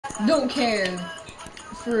Don't care.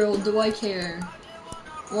 For real, do I care?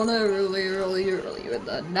 Wanna really with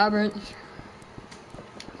that labyrinth?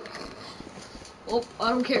 Well, I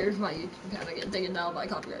don't care if my YouTube channel gets taken down by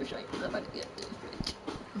copyright strike. I'm about to get this bitch.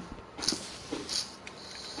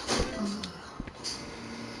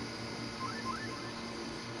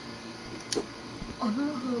 Oh no,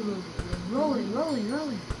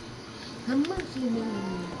 rolling. Have mercy on me.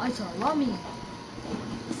 I saw Rami.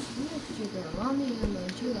 You got Rami and then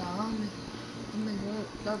you got Rami. And then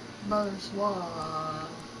that brother swat.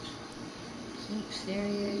 Keep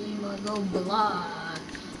staring at you, I go blind.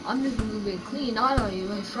 I'm just a little bit clean, I don't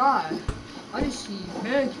even try. I just see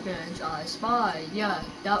bench, I spy. Yeah,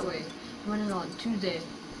 that way. I'm running on Tuesday.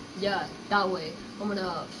 Yeah, that way. I'm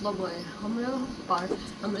gonna flow away. I'm gonna fire.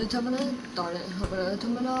 I'm gonna turn it, start it. I'm gonna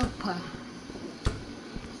turn it up.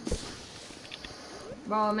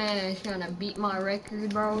 Bro, man, he's trying to beat my record,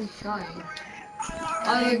 bro. He's trying.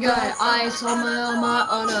 I got ice on my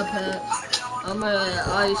underpants. I'm gonna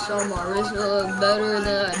ice on my wrist look better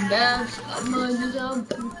than a dance. I'm gonna do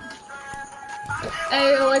something.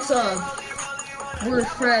 Hey Alexa, we're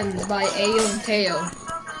friends by Ayo and Teo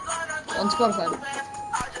on Spotify.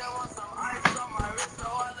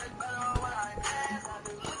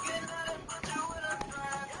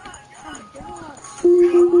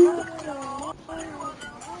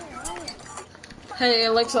 Hey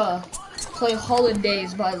Alexa, play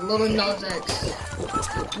Holidays by Lil Nas X.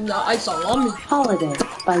 No, I saw me. Holiday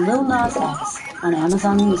by Lil Nas X on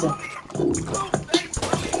Amazon Music.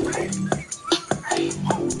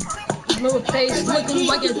 Little face looking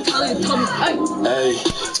like a Italian tummy. Hey,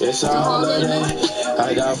 it's a holiday.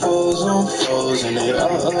 I got foes on foes and they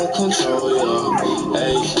out of control, yo.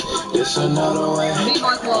 Hey, it's another way. Beat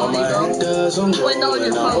my quality, bro. Does I'm going,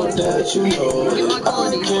 and I hope that you know it. I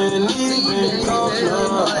can't even close my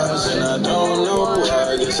eyes and I don't know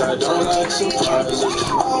why. Guess I don't like surprises.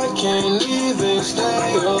 I can't even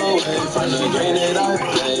stay away from the game that I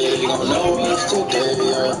play. They gon' know us today,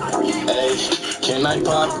 yo. Hey, can I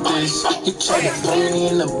pop this? You tried to put me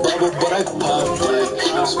in the bubble, but I popped it.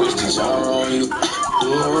 Switch the genre on you, do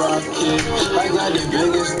a rocket. I got the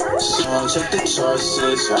biggest song, check the charts,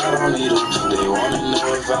 I don't need them. They wanna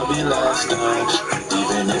know if I'll be last time.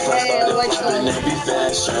 Even if I started popping every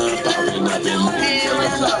fashion, popping up in my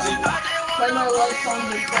Play my love song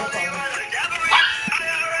with Spotify.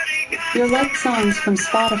 Your like songs from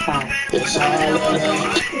Spotify. It's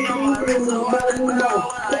holiday.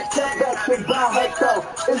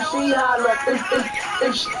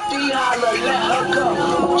 If she holler, let her go.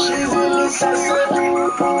 She's indecisive.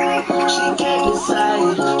 She can't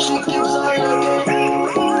decide. She keeps on looking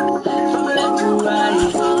from left to right.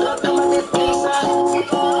 Look at my face,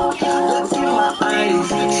 look in my eyes.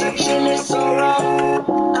 Section is so wrong.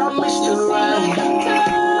 I missed you right.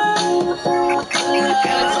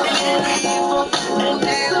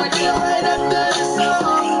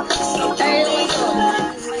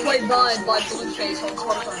 Play Vibe by Blueface on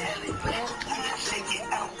Spotify.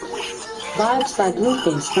 Vibes by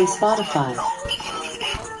Blueface from Spotify.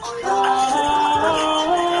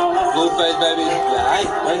 Blueface, baby.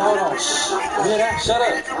 Yeah, wait, hold on. Shh. You hear that? Shut up.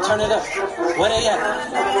 Turn it up. Where they at?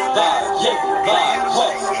 Vibe, yeah, vibe,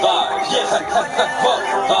 whoa, vibe, yeah, whoa,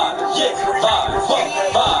 vibe, yeah, vibe, whoa,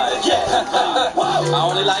 vibe, yeah. I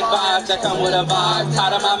only like vibes that come with a vibe.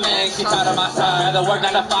 Tired of my man, she tired of my side. Rather work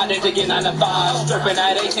 9 to 5 than to get 9 to 5. Stripping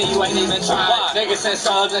at 18, you ain't even tried. Niggas send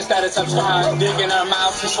subs instead of subscribe. Dick in her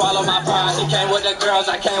mouth, she swallow my pride. She came with the girls,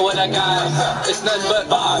 I came with the guys. It's nothing but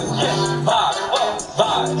vibe, yeah, vibe,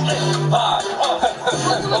 vibe, vibe, vibe,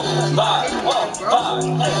 vibe,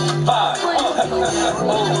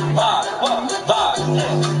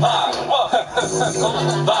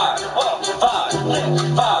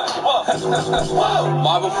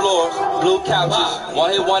 Marble floors, blue couches.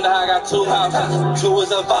 One hit wonder I got 2 houses. 2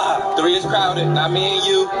 is a vibe, 3 is crowded. Not me and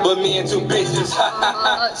you, but me and 2 bitches.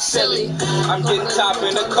 Silly. I'm getting top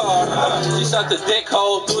in the car. She sucked the dick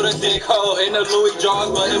hole through the dick hole in the Louis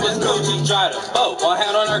Johns, but it was Gucci. Tried to boat, 1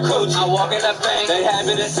 hand on her coochie. I walk in the bank, they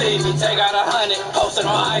happy to see me. Take out 100, post it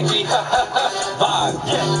on IG. Vibe,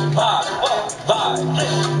 yeah, vibe, vibe,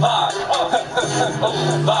 vibe, vibe,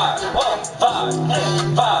 vibe,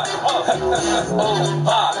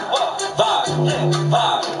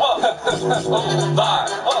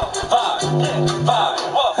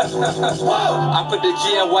 I put the G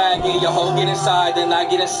wagon, your hoe get inside, then I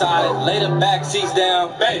get inside. Lay the back seats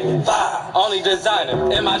down, baby. Vibe, only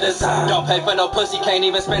designer in my design. Don't pay for no pussy, can't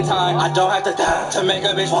even spend time. I don't have to die to make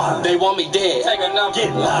a bitch want. They want me dead. Take a number,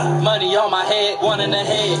 get live. Money on my head, 1 in the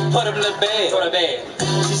head. Put him in the bed, go to bed.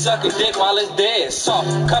 She sucking dick while it's dead. Soft,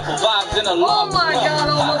 couple vibes in a long. Oh my god,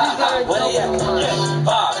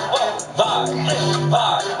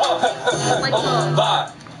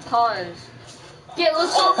 Pause. Okay,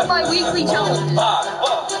 let's talk about my weekly challenges.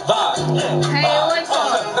 Hey,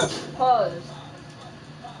 Alexa. Pause.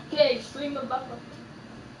 Okay, stream about.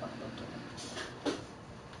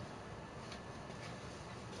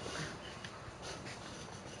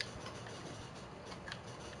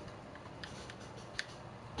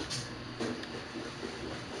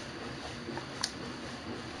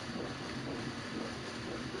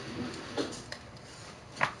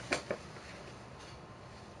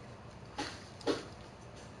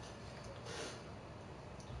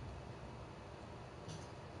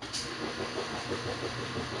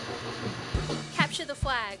 Capture the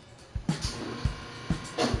flag.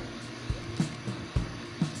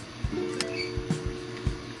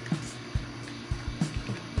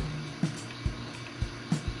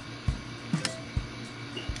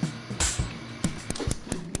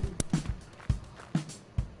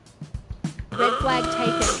 Red flag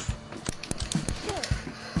taken.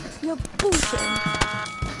 You're bullshit.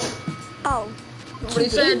 Oh. What he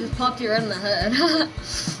said just popped your head in the head.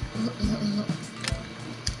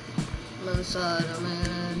 No side, I'm in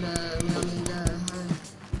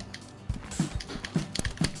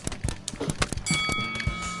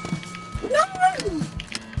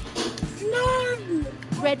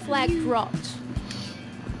No! Red flag dropped.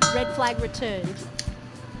 Red flag returned.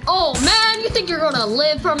 Oh man, you think you're gonna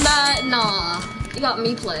live from that? Nah, you got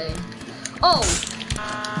me playing. Oh,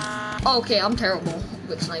 okay, I'm terrible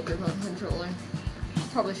with sniper controller.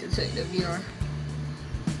 Probably should take the VR.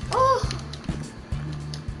 Oh.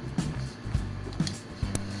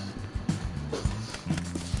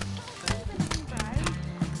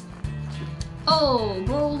 Oh,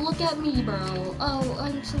 bro, look at me, bro. Oh,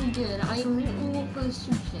 I'm so good. I am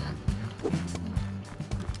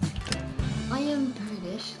I am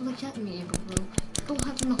British. Look at me, bro. Don't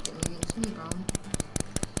have nothing against me, bro.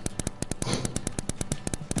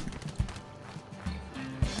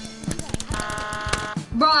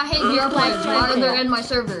 Bro, I hate VR players. Why are they in my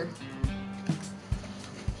server?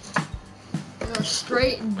 They're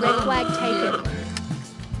straight Red flag taken.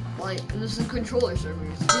 Like, this is controller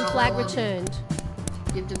servers. Blue flag returned.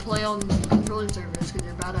 You have to play on controller servers because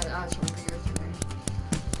you're bad at ass on VR servers.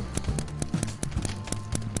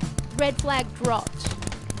 Red flag dropped.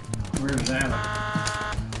 Where's Anna?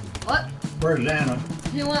 What? Where's Anna?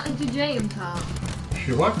 She went to James' house.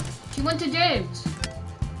 She what? She went to James.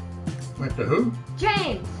 Went to who?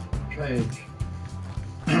 James! James.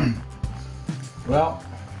 Well,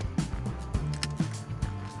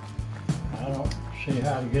 I don't see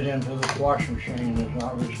how to get into this washing machine. There's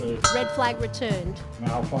obviously Red flag returned.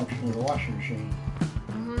 malfunction of the washing machine.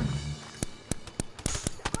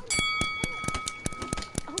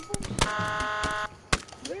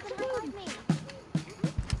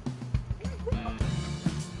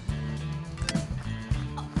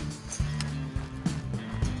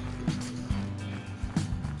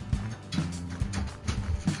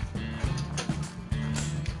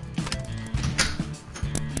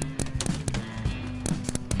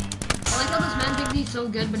 So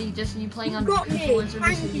good, but you playing on controller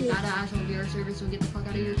servers, so you gotta ask on VR servers, so get the fuck out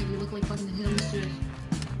of here because you look like fucking hamsters.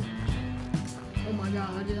 Oh my god,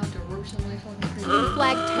 I just have to roast him like fucking crazy. Blue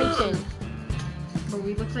flag taken. Bro,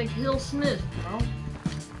 he looks like Hill Smith, bro.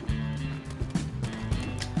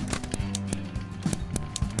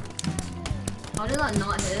 How did that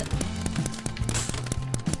not hit?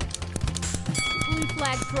 Blue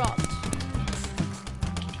flag dropped.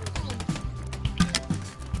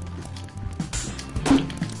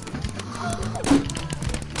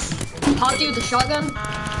 Popped you with the shotgun?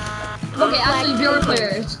 Okay, actually, VR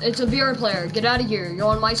player. It's a VR player. Get out of here. You're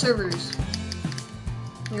on my servers.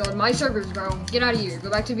 You're on my servers, bro. Get out of here.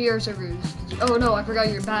 Go back to VR servers. Oh no, I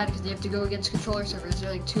forgot you're bad because you have to go against controller servers.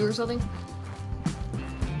 They're like 2 or something.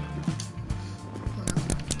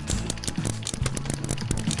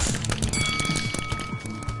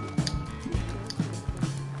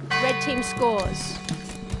 Red team scores.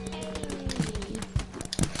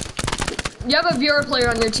 You have a VR player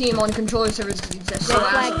on your team on controller servers because he's just so Red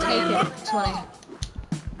ass. flag taken. It's funny.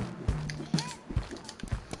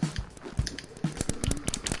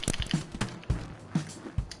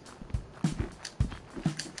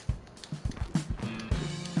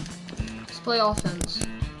 Let's play offense.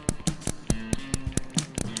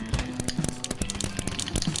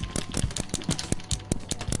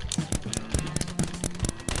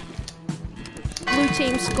 Blue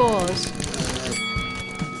team scores.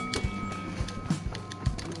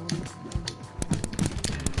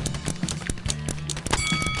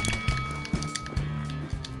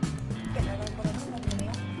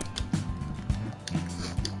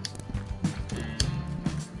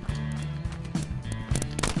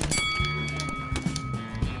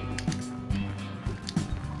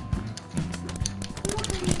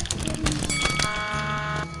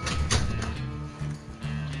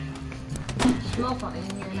 smell funny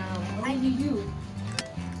in here now. What did you do?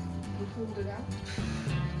 You pulled it out?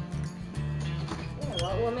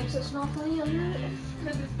 Yeah, what makes it smell funny in here?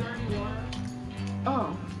 Because it's dirty water.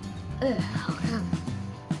 Oh. Ugh, okay.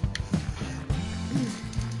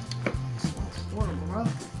 Smells horrible, bro.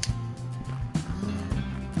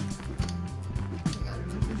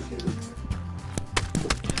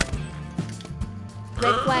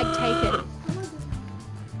 Red flag taken.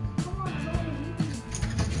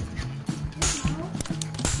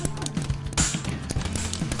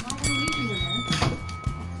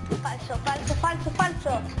 Falso, falso, falso,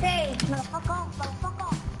 falso. Hey, motherfucker,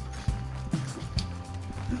 motherfucker.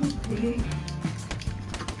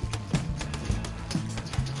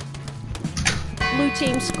 Blue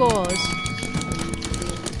team scores.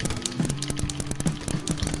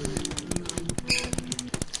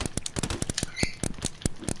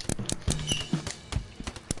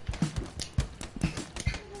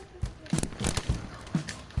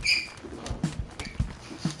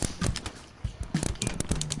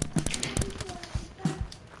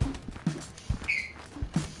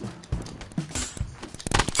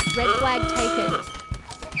 Red flag taken.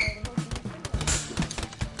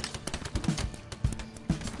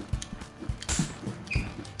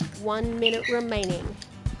 One minute remaining.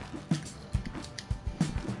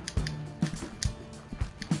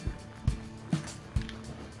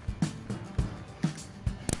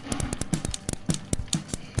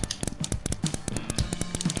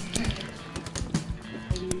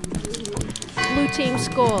 Blue team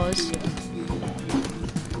scores.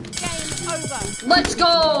 Game over. Let's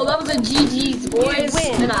go! That was a GG's, boys.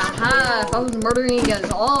 win. And a half. I was murdering you guys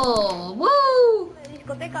all. Woo!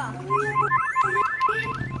 Discoteca.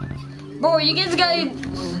 Bro, you guys got.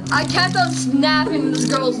 I kept on snapping this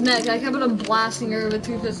girl's neck. I kept on blasting her with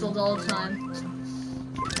 2 pistols all the time.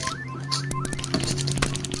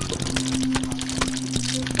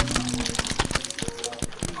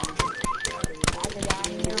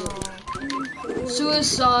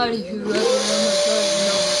 Suicide, whoever doesn't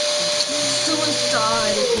know.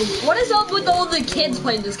 Suicide. What is up with all the kids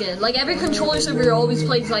playing this game? Like every controller server always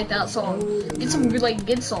plays like that song. Get some like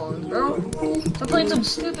good songs, bro. Stop playing some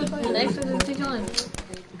stupid fucking extra time.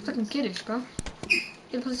 Fucking kiddish, bro. You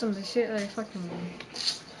can play some shit like fucking.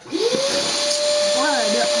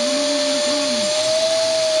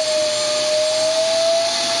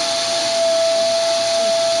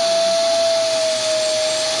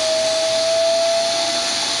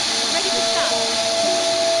 Ready to start.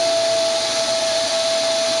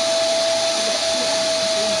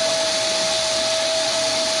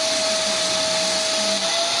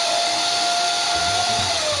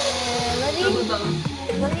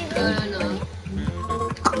 Ready? Ready? No.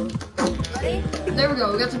 Ready? There we go.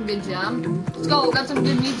 We got some good jam. Let's go. We got some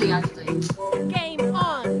good music actually. Game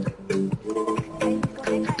on.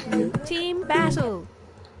 Team battle.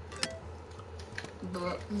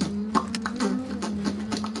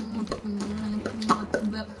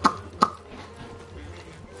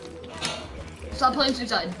 Stop playing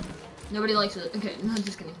Suicide. Nobody likes it. Okay, no,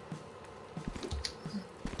 just kidding.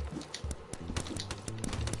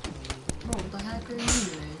 Bro, what the heck are you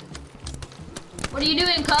doing? What are you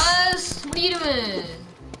doing, cuz? What are you doing?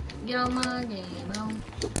 Get on my game, bro.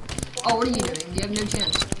 Oh, what are you doing? You have no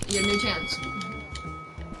chance. You have no chance.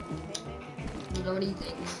 What do you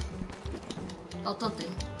think? Thought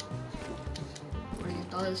nothing. What do you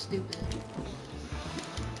thought is stupid?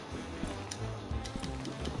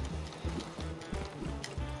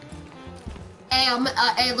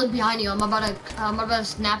 Hey, look behind you. I'm about to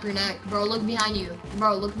snap your neck, bro. Look behind you,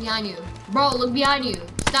 bro. Look behind you, bro. Look behind you.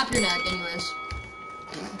 Snap your neck, anyways.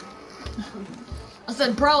 I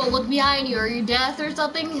said, bro, look behind you. Are you deaf or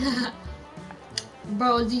something?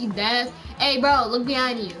 Bro, is he deaf? Hey, bro, look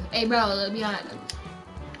behind you. Hey, bro, look behind him.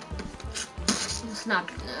 Snap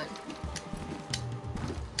your neck.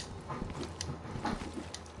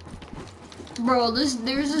 Bro, there's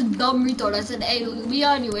this dumb retard. I said, hey, look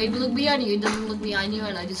behind you. Hey, look behind you. He doesn't look behind you,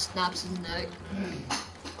 and I just snaps his neck.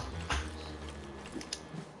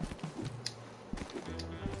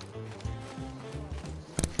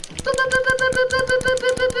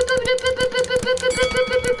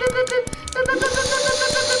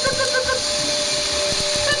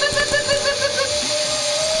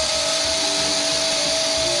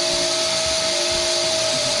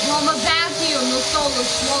 Bro, I'm a vacuum. Let's go.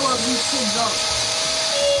 Let's swallow these kids up.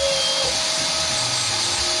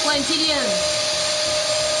 Playing TDM.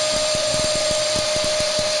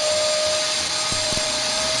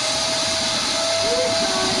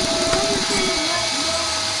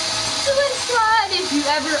 Suicide if you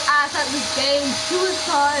ever ask at this game.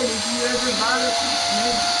 Suicide if you ever got it.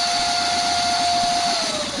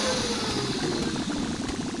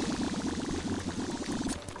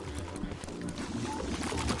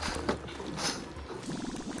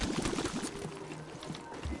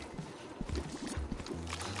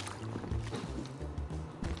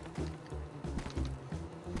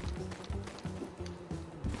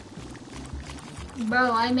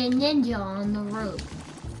 Bro, I'm a ninja on the rope.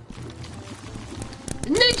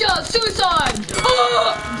 Ninja suicide!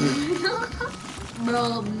 Bro, I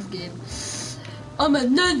love this game. I'm a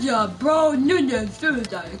ninja, bro. Ninja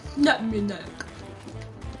suicide. Snap me neck.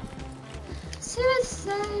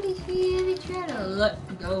 Suicide if you ever try to let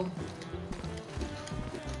go.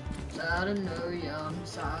 Sad to know ya. I'm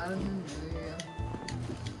sad to know ya.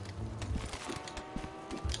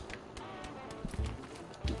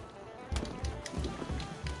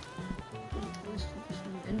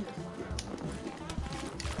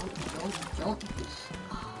 Jump.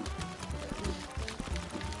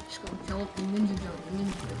 Just go jump, ninja jump,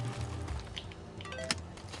 ninja jump.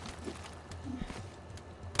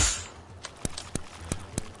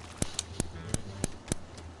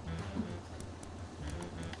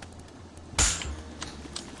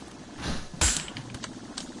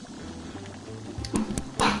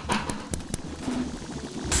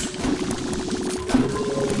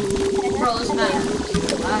 Bro, this man is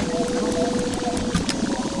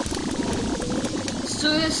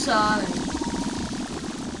suicide.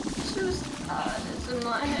 Suicide is in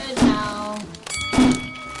my head now.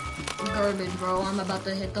 Garbage, bro. I'm about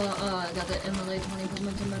to hit the, I got the MLA 20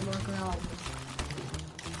 implements in my workout.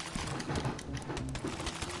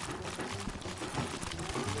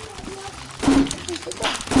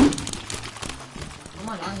 Am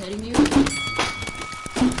I not hitting you?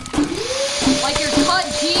 Like your cut,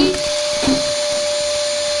 G.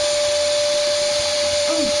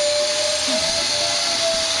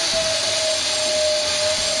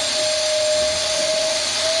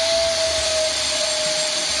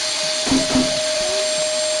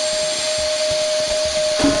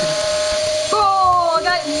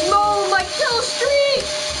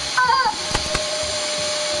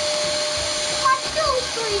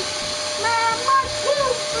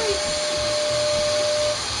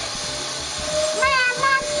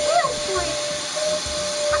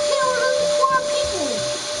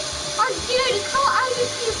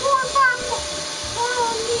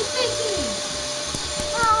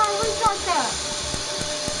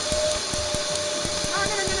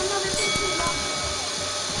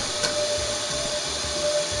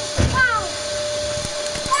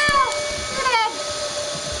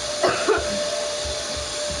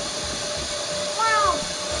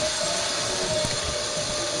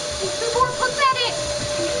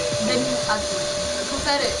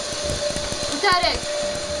 Pathetic. Pathetic.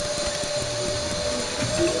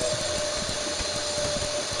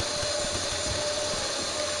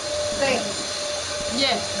 Wait.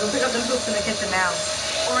 Yeah. Go pick up the hoops in the kitchen now.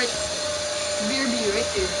 Alright. Beer right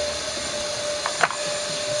there.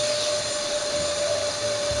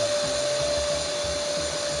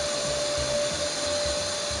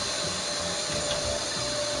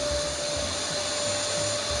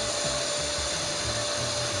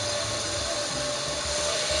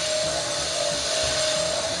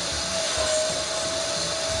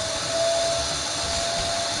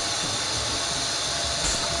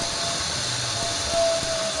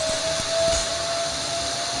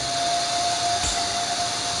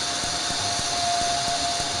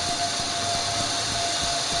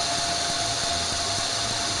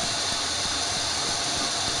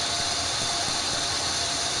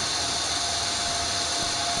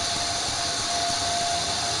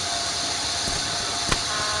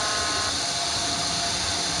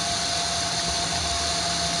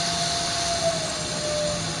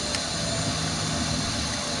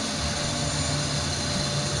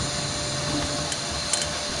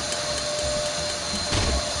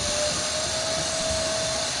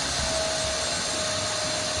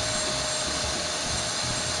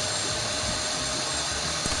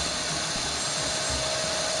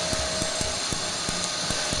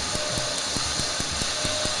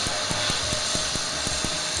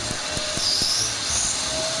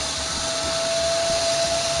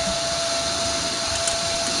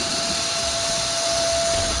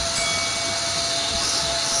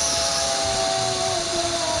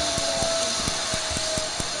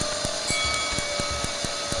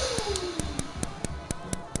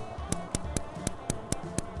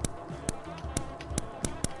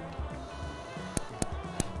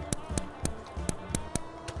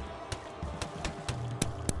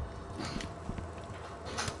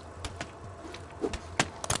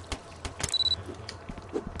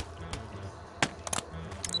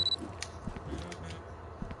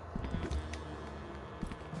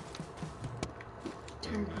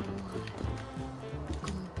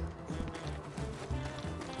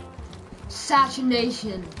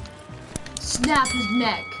 Assassination. Snap his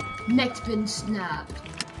neck. Neck's been snapped.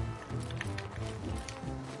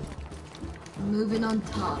 Moving on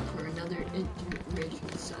top for another interview. corporation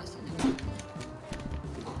assassination.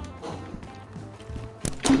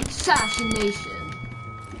 Assassination.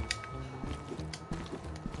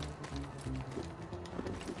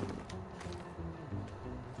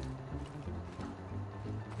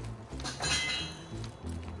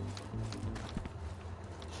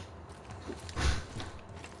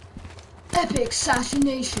 Epic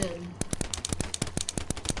assassination.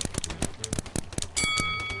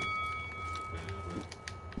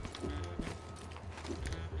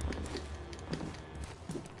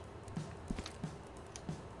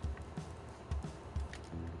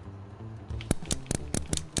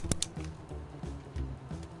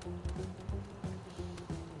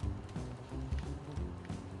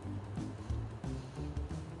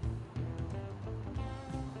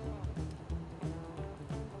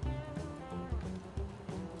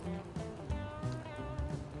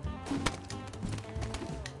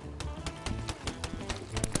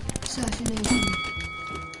 Assassination.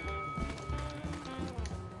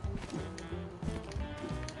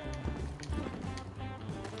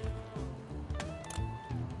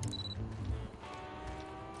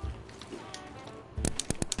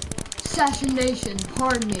 Assassination,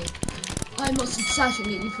 pardon me. I must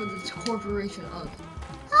assassinate you for the corporation of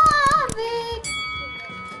Havoc.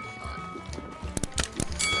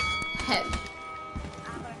 Heavy.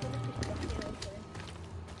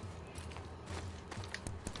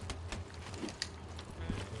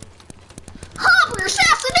 Hopper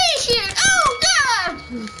assassination! Oh god!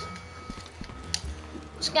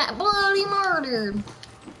 Just got bloody murdered.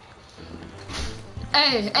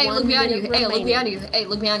 Hey, look behind you. Hey, look behind you. Hey,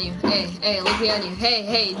 look behind you. Hey, look behind you.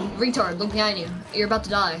 Hey, retard, look behind you. You're about to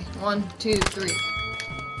die. 1, 2, 3.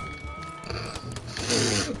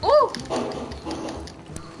 Oh!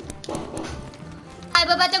 I'm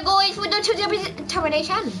about to go in for the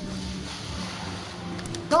termination.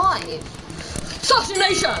 Die.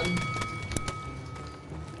 Assassination!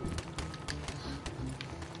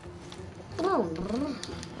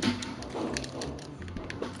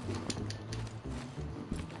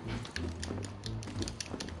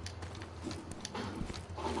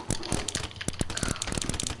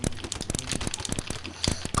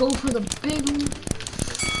 Go for the big one.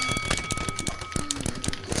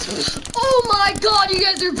 Oh my god, you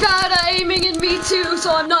guys are bad at aiming at me too,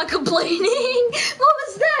 so I'm not complaining. What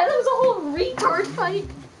was that? That was a whole retard fight.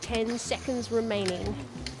 10 seconds remaining.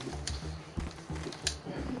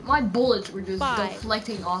 My bullets were just 5,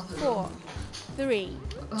 deflecting off of 4, 3,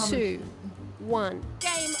 2, 1.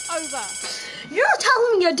 Game over. You're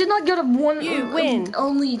telling me I did not get a one. You win.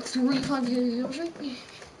 Only 3 fucking kills.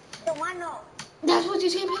 That's what you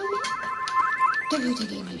say, baby?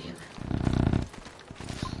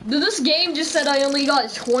 Dude, this game just said I only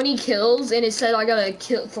got 20 kills, and it said I got a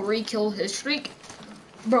 3 kill hit streak.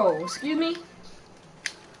 Bro, excuse me?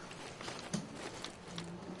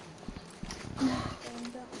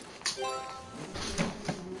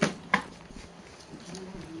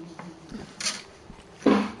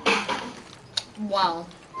 Wow.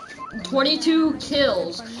 22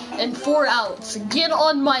 kills and 4 outs. Get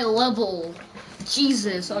on my level.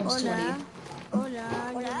 Jesus, I'm 20.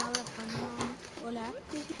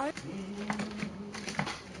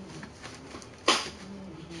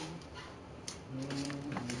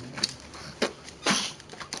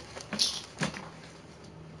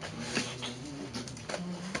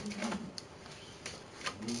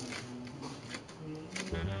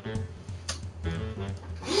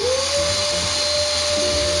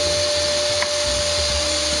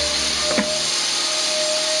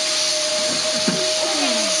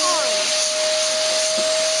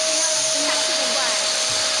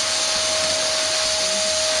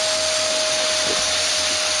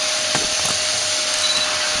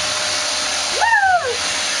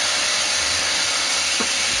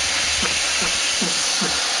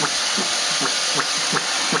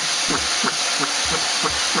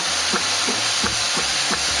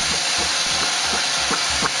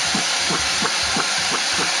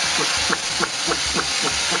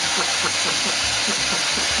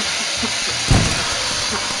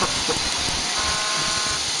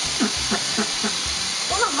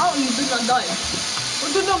 How you did not die?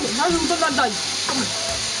 What did you How you did not die? Come on.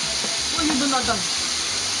 Why you did not die?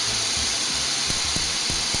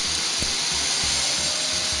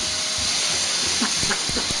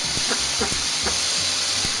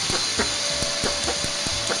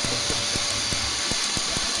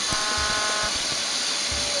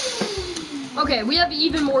 Okay, we have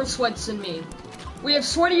even more sweats than me. We have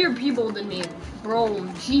sweatier people than me. Bro,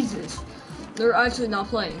 Jesus. They're actually not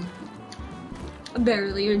playing. I'm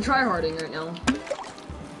barely even tryharding right now.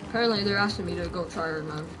 Apparently they're asking me to go tryhard,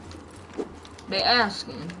 man. They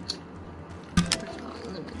asking.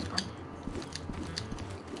 Limits, bro.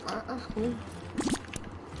 Alright, that's cool.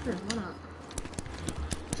 Sure, why not?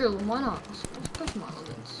 Sure, why not? Let's push my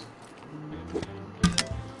limits.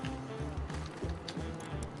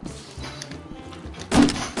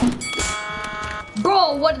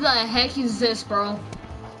 Bro, what the heck is this, bro?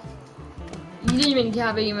 You didn't even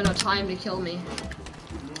have even a time to kill me.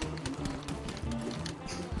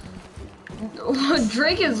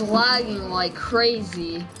 Drake is lagging like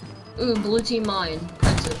crazy. Ooh, blue team mine.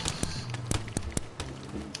 Impressive.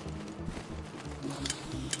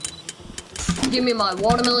 Give me my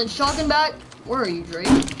watermelon shotgun back. Where are you, Drake?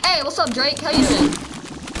 Hey, what's up, Drake? How you doing?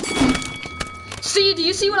 See, do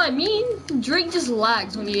you see what I mean? Drake just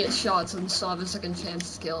lags when he gets shots and still have a second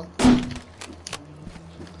chance to kill.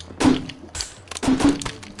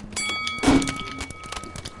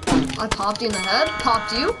 I popped you in the head.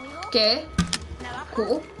 Popped you. Okay.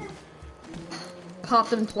 Cool.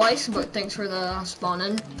 Popped him twice, but thanks for the spawn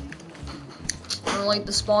in. I don't like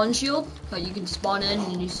the spawn shield, but you can spawn in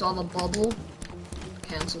and you still have a bubble.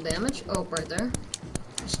 Cancel damage. Oh, right there.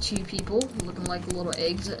 There's two people looking like little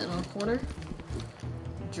eggs in a corner.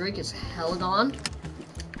 Drake is hella gone.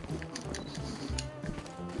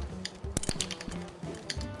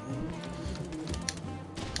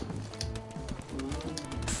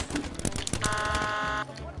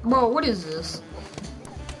 Bro, what is this?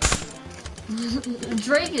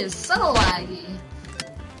 Drake is so laggy.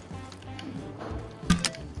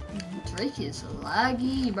 Drake is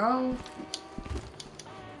laggy, bro.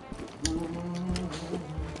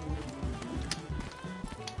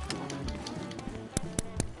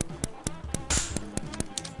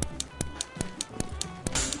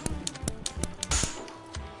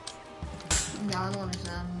 Yeah, I don't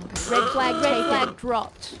understand. Red flag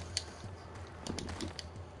dropped.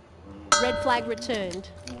 Red flag returned.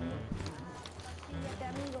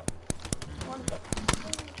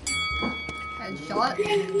 Headshot.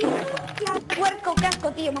 Puerco,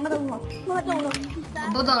 casco, tío, me mata uno. Me mata uno.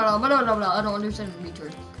 I don't understand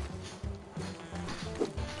retard.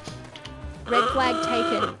 Red flag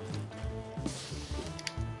taken.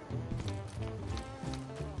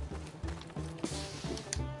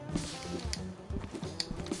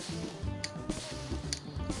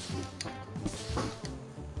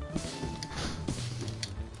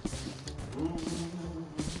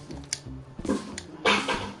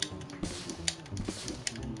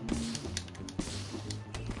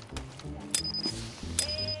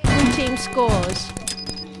 Team scores.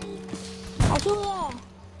 ¡Ayuda!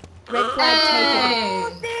 Red flag taken. Hey!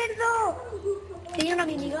 ¡Cerdo! Tenía una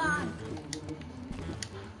minigun.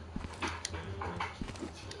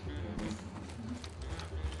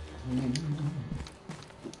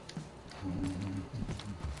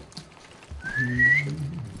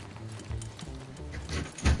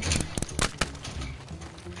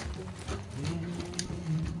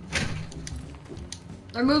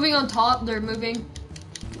 They're moving on top. They're moving.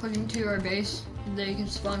 Pushing to our base. They can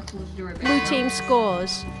spawn close to our base. Blue now. team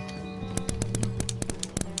scores. I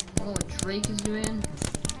don't know what Drake is doing.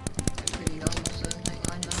 They're pretty dumb, so hang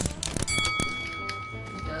on now.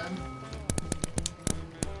 He's dead.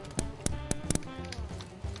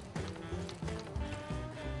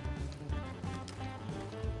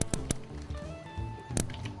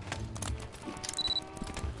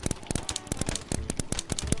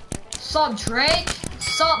 Sup, Drake?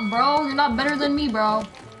 Sup, bro? You're not better than me, bro.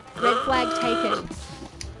 Red flag taken.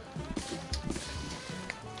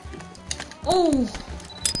 Oh!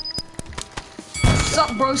 Sup,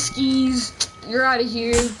 broskies? You're out of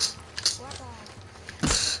here.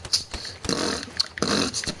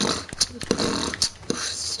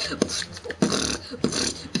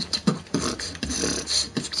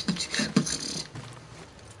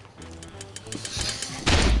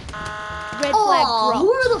 Red flag Oh, dropped.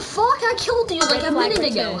 who the fuck? I killed you like Red a flag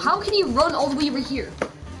minute ago. returned. How can you run all the way over here?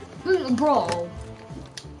 Bro.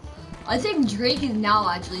 I think Drake is now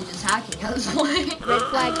actually just hacking at this point. Red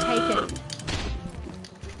flag taken.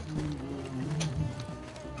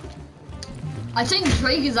 I think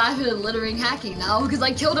Drake is actually littering hacking now because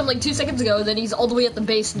I killed him like 2 seconds ago, then he's all the way at the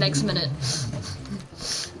base next minute.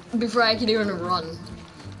 Before I can even run.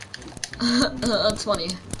 That's funny.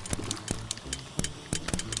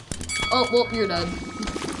 Oh, well, you're dead.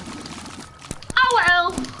 Oh,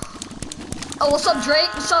 well. Oh, what's up,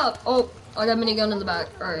 Drake? What's up? Oh, I got a minigun in the back.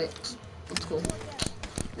 Alright, that's cool.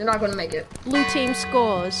 You're not gonna make it. Blue team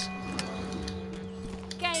scores.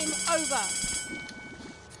 Game over.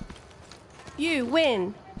 You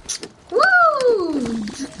win. Woo!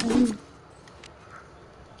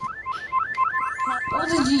 What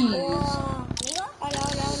the G's? Hola,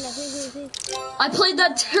 hola, hola, sí, sí, sí. I played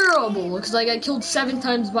that terrible because I got killed 7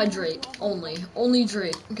 times by Drake. Only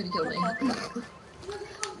Drake could kill me.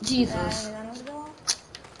 Jesus.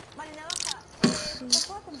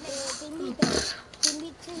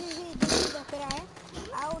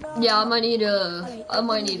 Yeah, I might need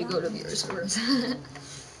to go to viewers first.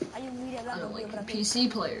 I don't like PC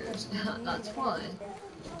players. That's fine.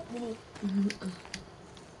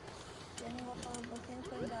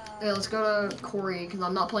 Yeah, let's go to Corey because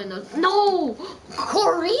I'm not playing those. No,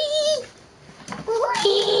 Corey.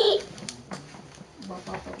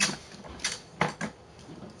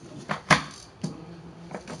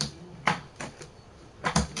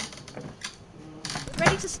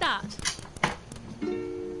 Ready to start.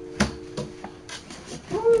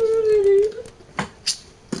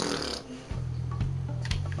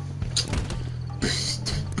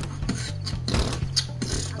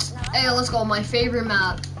 Hey, let's go. My favorite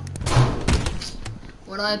map.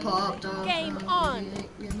 When I popped up. Game on.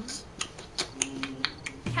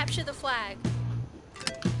 Capture the flag.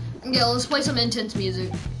 Yeah, let's play some intense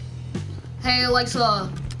music. Hey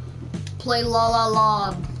Alexa, play La La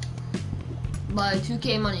La by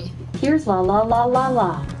 2K Money. Here's La La La La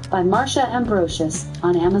La by Marsha Ambrosius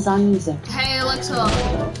on Amazon Music. Hey Alexa,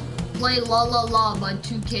 play La La La by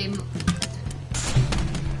 2K.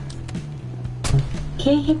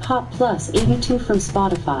 K-Hip Hop Plus 82 from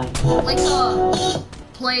Spotify. Alexa,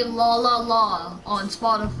 play La La La on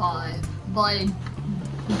Spotify by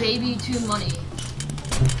Baby 2 Money.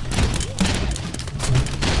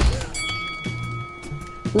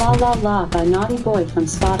 La La La by Naughty Boy from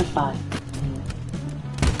Spotify.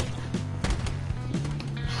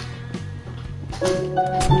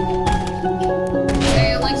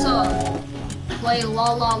 Hey Alexa, play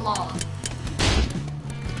La La La.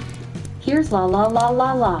 Here's La La La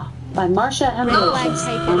La La by Marsha Ambrosius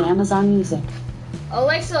on Amazon Music.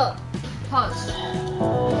 Alexa, pause.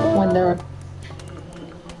 When there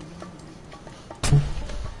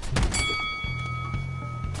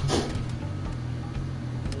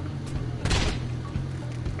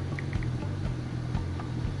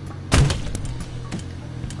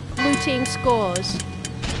Blue team scores.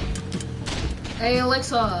 Hey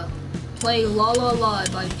Alexa, play La La La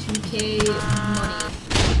by 2K Money.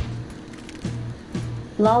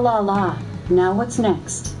 La La La, Now What's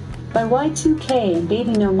Next by Y2K and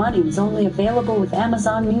Baby No Money is only available with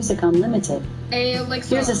Amazon Music Unlimited. Hey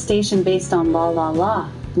Alexa. Here's a station based on La La La,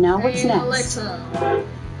 Now What's Hey Next? Alexa,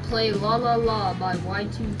 play La La La by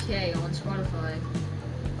Y2K on Spotify.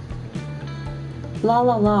 La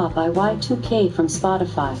La La by Y2K from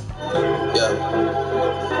Spotify.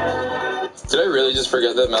 Yeah. Did I really just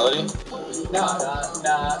forget that melody?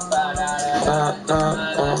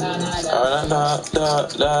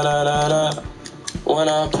 When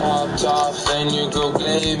I popped off, then you go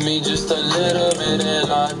gave me just a little bit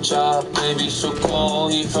and I chop. Baby, so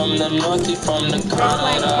cold, he from the north, he from the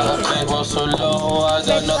Canada. Bankroll so low, I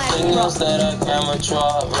got nothing else that I can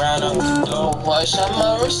withdraw. Ran up the door, I shot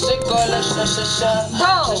my wrist, it go like sha sha sha.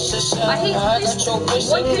 Bro, I hate this.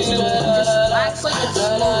 One pistol just acts like it's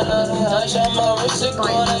slow. I shot my wrist, it go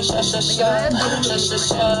like sha sha sha. Sha sha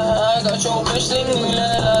sha, I got your bitch singing la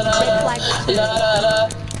la la la la la.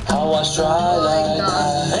 How I try like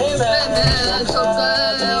that. Hey man, so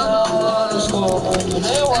good.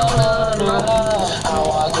 they wanna how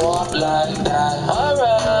I go up like that.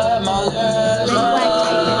 Alright, my girl.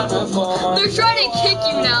 They're trying to kick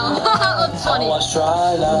you now. That's funny.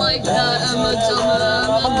 Like that, I'm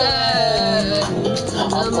dead.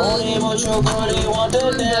 I'm only what your body want to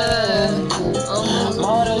do.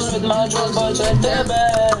 Modest with my drugs, but check the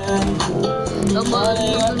bag. The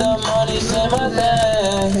money got the money, say my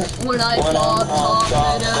thing. When I popped off,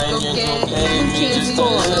 and I okay, just a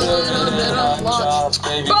little bit of lunch.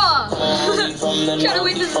 Bruh! Can't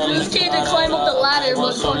wait this kid to climb up the ladder,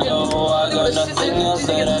 but fucking, I'm gonna sit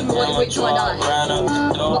there and wait till I die.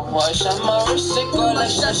 I shot my wrist, it go like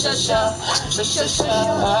sha sha sha. Sha sha sha,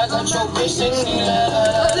 I got your bitch singing la la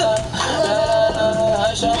la la.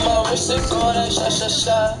 I shot my wrist, it go like sha sha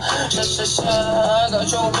sha. Sha sha sha, I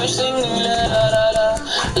got your bitch singing la la la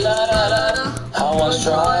la la la. How I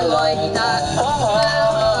try like that.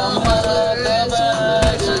 I'm under the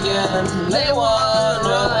bags again. They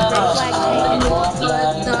wonder how I go up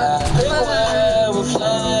like that. Beware with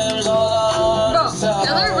flames all on.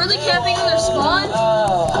 Yeah, they're really camping in their spawn.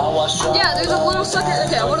 Yeah, there's a little sucker.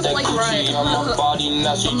 Okay, I want to like Ryan. I'm body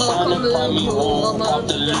now, she tryna find me home. Pop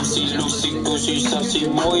the Lucy, Goosey, Sussy,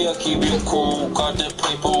 boy, I keep you cool. Got the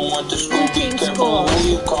paper, want the school, be careful who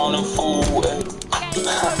you calling fool.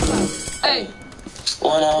 Hey.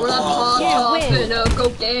 When I popped off in a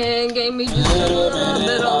cocaine, gave me just a little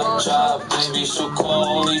bit of lunch. be so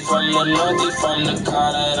cold. He from the north, he from the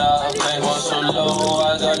Canada. Playboy so low,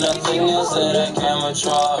 I got nothing else that I can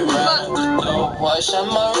withdraw. Yo, I shot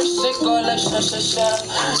my wrist, it go like sha sha sha,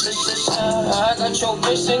 sha sha sha. I got your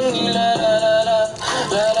bitch singing la la la la,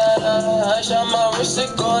 la la la. I shot my wrist,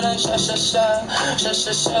 it go like sha sha sha, sha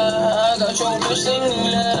sha sha. I got your bitch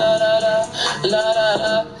singing la la la la, la la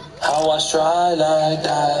la. How I try like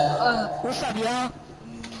that. What's up, y'all?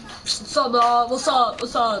 What's up, dog? What's up?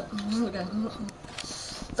 What's up? Okay.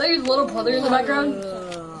 Is that your little brother in the background?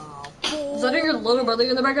 Is that your little brother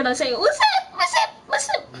in the background? I say, what's up? What's up? What's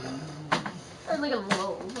up? There's like a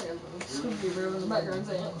little Scooby Doo in the background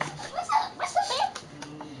saying, what's up? What's up,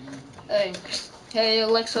 man? Hey,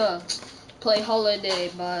 Alexa, play Holiday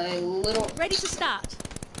by Little. Ready to start.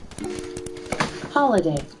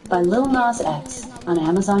 Holiday by Lil Nas X on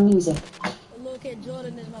Amazon Music. Little kid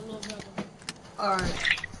Jordan is my little brother.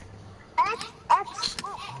 Alright.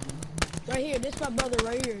 Right here, this is my brother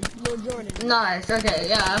right here, Lil Jordan. Nice, okay,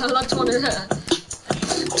 yeah, that's what it is.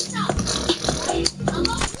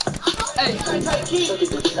 Hey,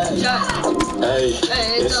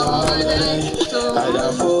 it's a holiday. I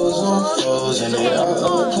got foes on foes and they are out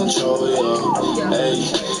of control, yo. Hey,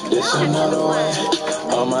 it's another way.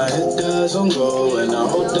 All my head doesn't go, and I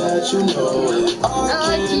hope that you know it.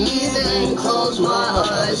 I can't even close my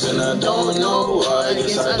eyes, and I don't know why.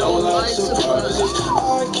 Guess I don't like surprises.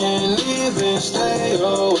 I can't even stay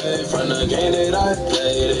away from the game that I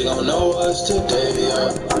play. They gon' know us today,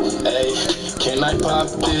 yeah. Hey, can I pop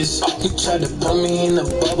this? You tried to put me in a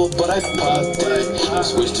bubble, but I popped it. I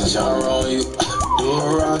switched the genre on you. Do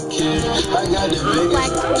a rocket. I got the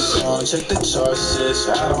biggest song. Check the charts, sis.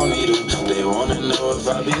 I don't need them. They wanna know if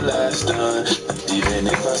I be last done. Even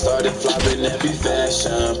if I started flopping, that be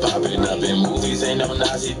fashion. Popping up in movies, ain't no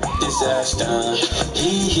Nazi disaster.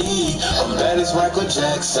 Hee, I'm bad as Michael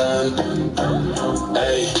Jackson.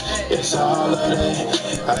 Hey, it's a holiday.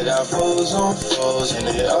 I got foes on foes, and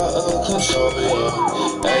they are out of control,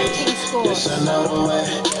 yo. Hey, it's another way.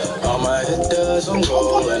 All my head doesn't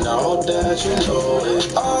go, and I hope that you know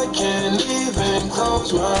it. I can't even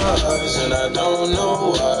close my eyes, and I don't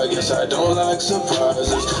know why. Guess I don't like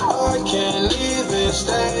surprises. I can't even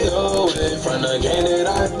stay away from the game that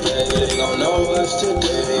I play. They gon' know us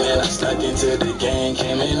today. Man, I stuck into the game,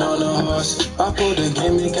 came in on a horse. I pulled the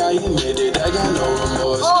gimmick, I admitted I got no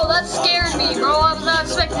remorse. Oh, that scared me, bro. I was not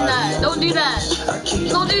expecting that. Don't do that.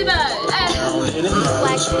 Don't do that.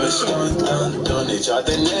 They tried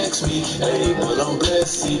to next me, hey, but I'm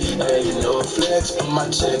blessed, hey, no flex, but my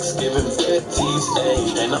checks giving fetties,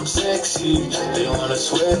 hey, and I'm sexy, they wanna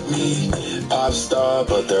sweat me, pop star,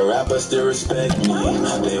 but the rappers still respect me,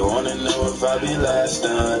 they wanna know if I be last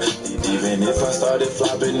done, even if I started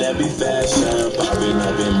flopping, that be fashion, popping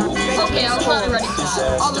up in movies. Okay, I was not ready for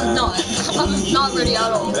that. I was not ready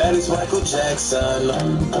at all. That is Michael Jackson,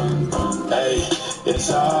 hey, it's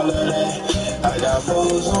a holiday, I got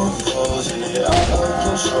foes on foes, and they all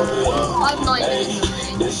control, yo. I'm not hey,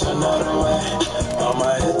 it's another way. All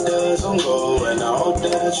my head doesn't go, and I hope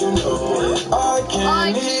that you know it. I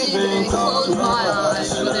can't even close my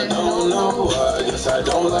eyes, and I don't know why. Guess I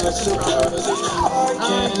don't like surprises. I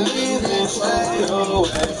can't even stay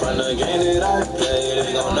away from the game that I play.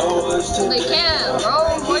 They gon' know us today. They can,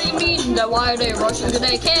 bro. What do you mean? That why are they rushing? Because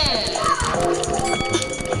they can.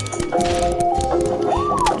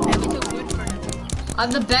 I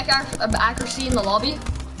have the back accuracy in the lobby.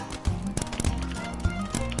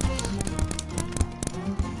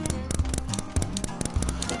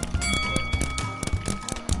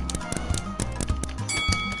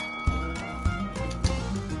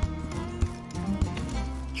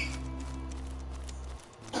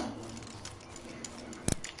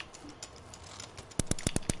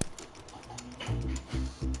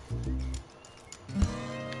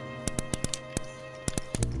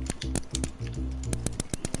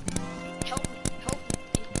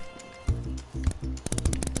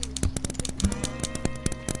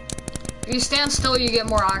 If you stand still, you get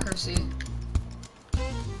more accuracy.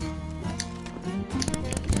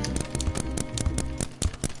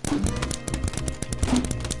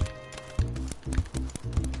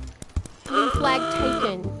 Blue flag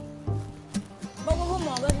taken.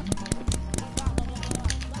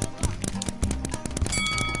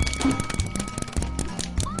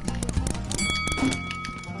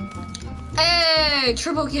 Hey,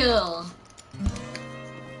 triple kill.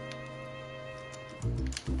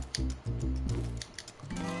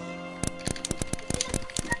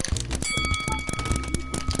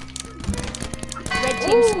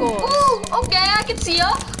 Team scores. Ooh, okay, I can see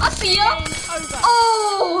ya. I see ya.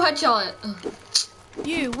 Oh, headshot.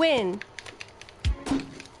 You win.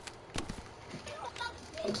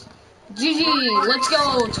 GG, let's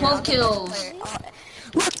go, 12 kills.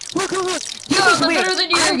 Look. Yo, I'm better than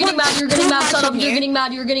you, you're getting mad, shut up, you're getting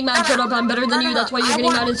mad, shut up, I'm better than you, that's why you're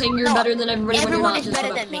getting mad and saying you're better than everybody when you're not, just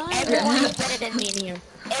shut up. Everyone is better than me in here.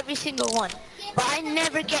 Every single one. But I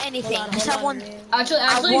never get anything. Someone.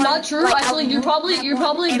 Actually, not true. Actually, you're probably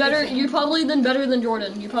better. You're probably better than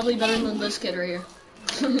Jordan. You're probably better than this kid right here.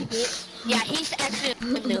 Yeah, he's actually a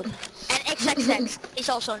noob. And XXX is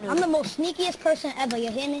also a noob. I'm the most sneakiest person ever.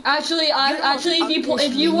 You hear me? Actually,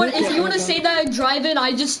 if you want to say that at drive-in,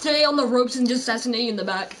 I just stay on the ropes and just assassinate you in the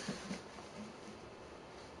back.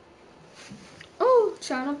 Oh,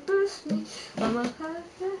 trying to boost me.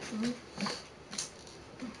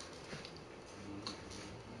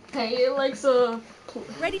 Hey, Alexa.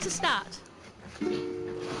 Ready to start.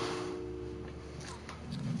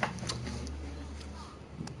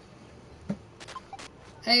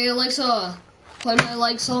 Hey, Alexa. Play my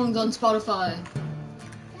like songs on Spotify.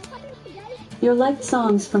 Your liked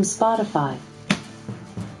songs from Spotify.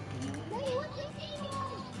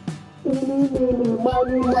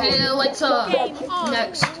 Hey, Alexa.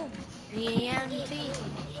 Next.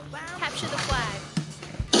 Capture the flag.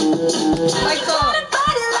 Alexa.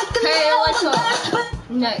 Hey, Alexa.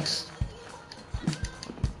 Next.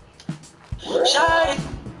 Shine.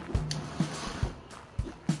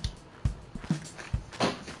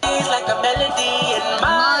 It's like a melody in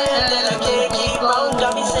my head that I can't keep on.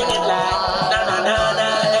 Got me singing like na na na na.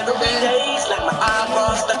 Every day it's like my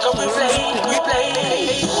iPhone stuck on replay.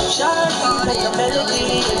 Shine. It's like a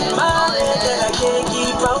melody in my head that I can't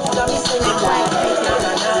keep on. Got me singing like na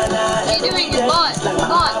na na na. Every day it's like my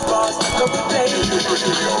iPhone stuck on replay.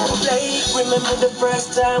 Remember the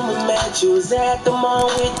first time we met, you was at the mall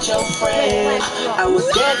with your friend. I was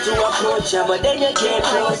scared to approach you, but then you came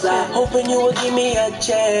closer, hoping you would give me a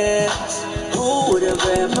chance. Who would have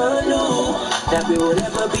ever knew that we would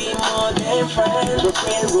ever be more than friends? We're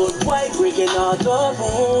railroad white, breaking all the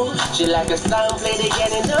rules. She like a song played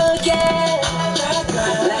again and again.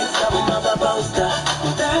 Like some other poster.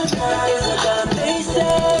 It's a gun, they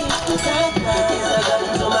say. It's a gun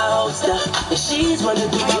to my holster. And she's running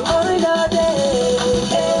through my mind all day.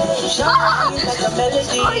 Shawty like a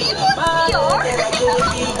melody. My head I can't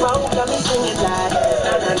keep on. Got me singing like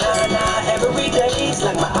na na na na. Every day it's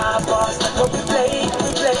like my iPod stuck on replay.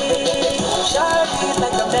 Shawty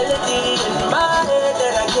like a melody in my head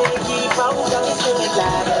that I can't keep on. Got me singing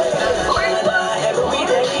like na na na na. Every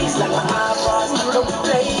day it's like my iPod stuck on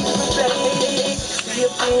replay.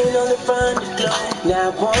 You've been on the front glow. Now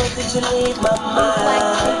once did you leave my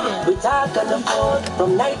mind? We talk on the phone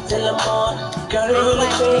from night till the morning. Girl, it really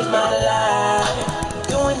changed my life.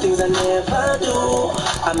 Doing things I never do.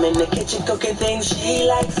 I'm in the kitchen cooking things she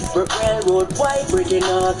likes. We're railroad white, breaking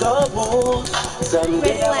all the rules.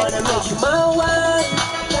 Someday I wanna make you my wife.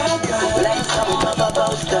 Like some of a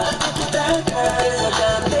poster. It's a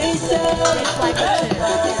gun, they say. It's a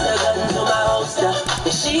gun to my holster.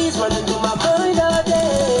 And she's running through my mind all day.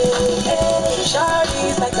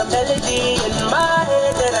 Shawty's like a melody in my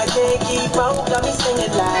head that I can't keep on. Got me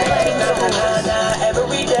singing like na na na na.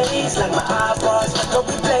 Every day it's like my iPod stuck on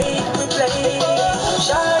replay.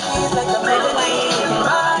 Shawty's like a melody in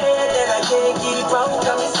my head that I can't keep on.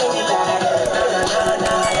 Got me singing like na na na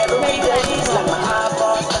na. Every day it's like my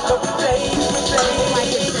iPod stuck on replay.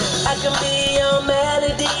 I can be your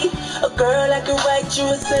melody, a girl that can write you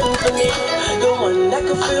a symphony, the one that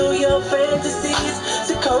can fill your fantasies.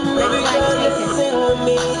 So come baby girl, let's sing with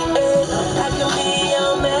me. I can be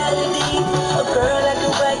your melody, a girl that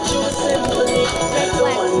can write you a symphony, the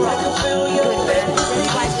one that can fill your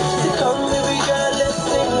fantasies. So come baby girl, let's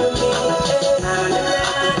sing with me. Na na na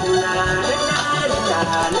na na na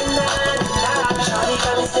na na. Shawty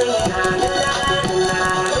got me singing na na na na na.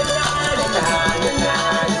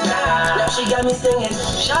 She got me singing.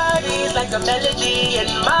 Shawty's like a melody in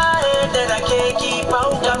my head that I can't keep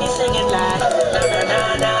on. Got me singing like na na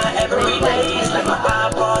na na. Every day it's like my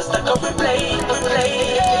iPod stuck on replay.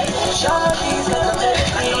 Shawty's like a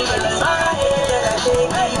melody in my head that I can't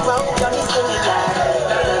keep on. Got me singing like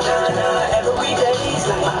na na na na. Every day it's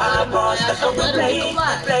like my iPod stuck on replay.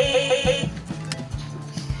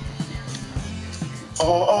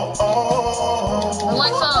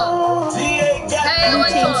 Alexa. Hey,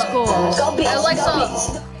 Alexa. Alexa.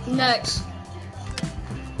 Next.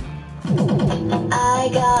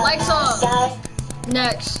 Alexa.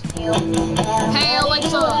 Next. Hey,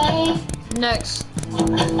 Alexa. Next.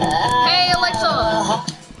 Hey, Alexa.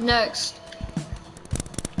 Next.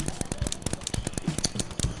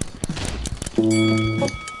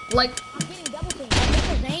 Like.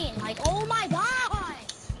 Like, oh my god!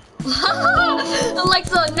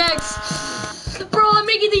 Alexa, next. Bro, I'm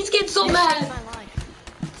making these kids so mad.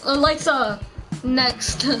 Alexa,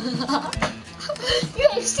 next. You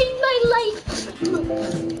have saved my life.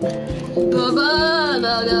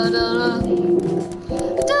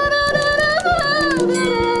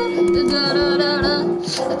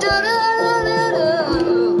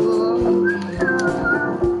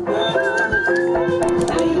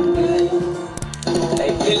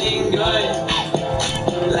 Hey, feeling good,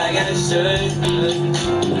 like I should.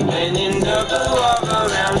 When in the walk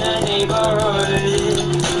around the neighborhood,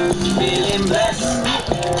 feeling blessed,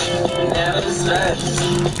 never stressed.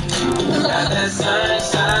 Got that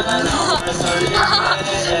sunshine on my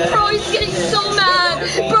Sunday. Bro, he's getting so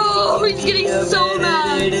mad. Bro, he's getting so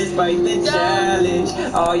mad. Despite the challenge,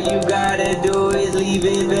 all you gotta do is leave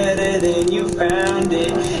it better than you found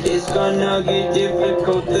it. It's gonna get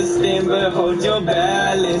difficult to stand, but hold your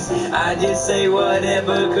balance. I just say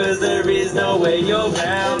whatever, cause there is no way you're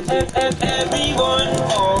bound. Everyone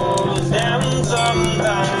falls down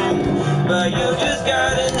sometime, but you just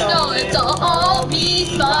gotta know. No, it's all be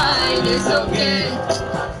fine. It's okay.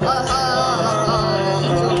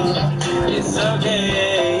 It's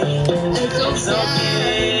okay. It's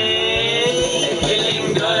okay.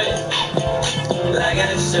 Feeling good, like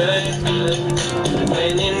I should.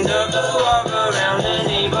 When in the walk around the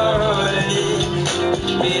neighborhood,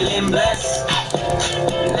 feeling blessed,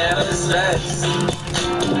 never stressed.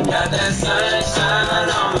 Got that sunshine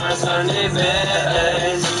on my Sunday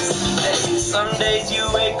best. Hey, some days you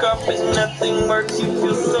wake up and nothing works, you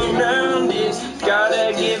feel surrounded.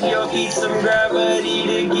 Gotta give your feet some gravity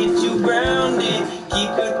to get you grounded.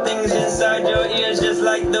 Keep good things inside your ears just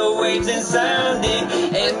like the waves and sound it.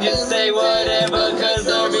 And just say whatever, cause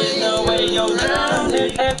there is no way you're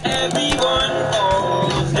grounded. Everyone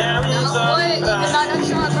falls down sometimes,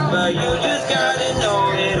 but you just gotta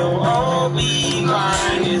know it'll all be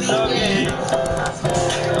fine. It's okay.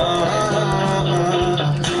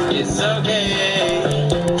 It's okay.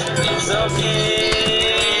 It's okay.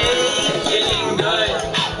 Feeling good,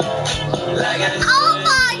 like I should. Oh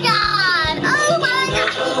my god! Oh my god!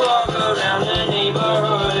 Walk around the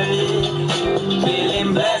neighborhood,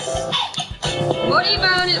 feeling blessed. Morty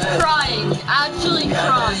Brown is crying, actually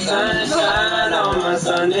crying. Sunshine on my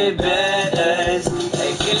Sunday best.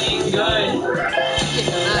 Hey, feeling good,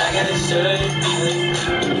 like I should.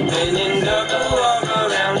 When in the walk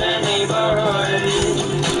around the neighborhood.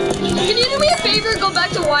 Can you do me a favor? Go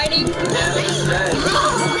back to whining.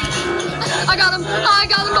 I got him. I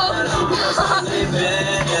got them both.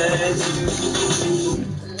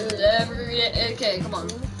 Okay, come on.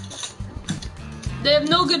 They have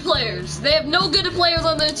no good players. They have no good players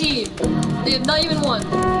on their team. They have not even one.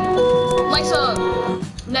 Alexa,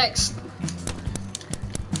 next.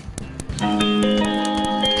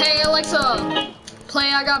 Hey Alexa,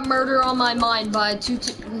 play I Got Murder on My Mind by Two.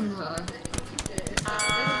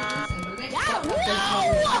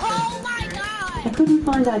 I couldn't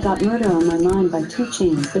find I Got Murder on My Mind by 2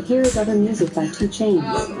 Chainz, but here is other music by 2 Chainz.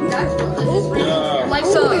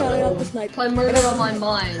 Alexa, play Murder on My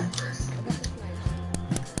Mind.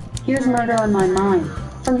 Here's Murder on My Mind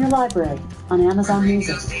from your library on Amazon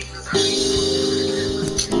Music.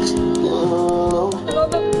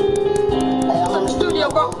 I'm in the studio,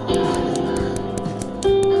 bro.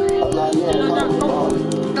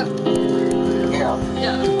 Yeah.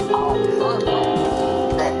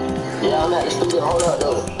 Yeah, I'm at the studio, hold up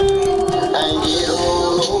though. I ain't get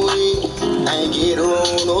on no weed, I ain't get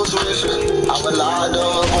on no switches. I was locked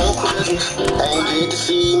up on Christmas, I ain't get to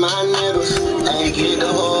see my niggas, I ain't get to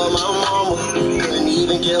hug my mama, couldn't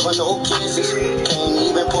even give her no kisses, can't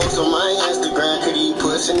even post on my Instagram, could he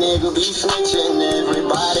pussy nigga be snitching,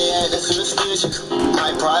 everybody acting suspicious,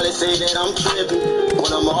 might probably say that I'm tripping,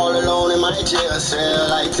 when I'm all alone in my jail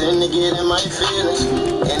cell, I tend to get in my feelings,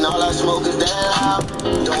 and all I smoke is that loud,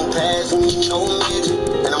 don't pass me no midget,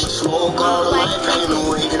 and I'ma smoke all of my pain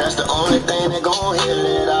away, cause that's the only thing that gon' heal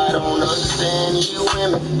it. I don't understand you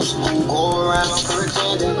women who go around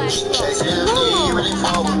pretending as if they really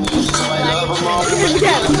fall with me, so I love them all. And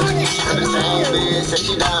the same bitch said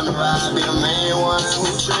she down to ride, be the main one who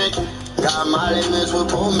trickin'. Got my limits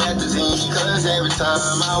with promethazine, cause every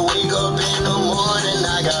time I wake up in the morning,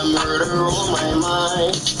 I got murder on my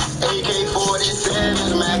mind.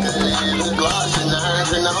 AK-47s, Mac 11s, Glocks and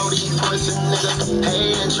 9s, and all these pussy niggas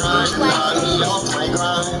hating, trying to knock me off my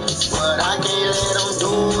grind. But I can't let them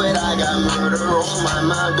do it, I got murder on my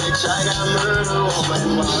mind, bitch. I got murder on my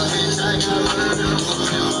mind. Bitch, I got murder on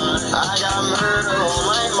my mind. I got murder on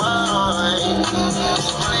my mind.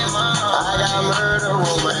 I got murder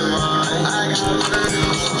on my mind. I got murder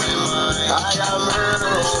on my mind. I got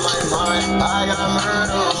murder on my mind. I got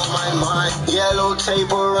murder on my mind. Yellow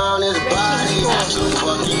tape around his body. That's a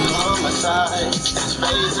fucking homicide. His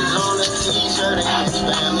face is on a t-shirt and his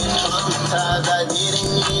family's traumatized. I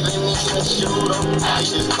didn't even mean to shoot him. He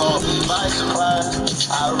just caught me by surprise.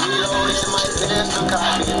 I reloaded my pistol,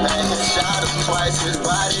 cocked it back and shot him twice. His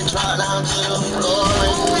body dropped down to the floor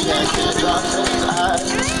and he had teardrops in his eyes.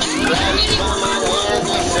 Grabbed me by my hand,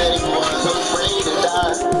 he said he was afraid to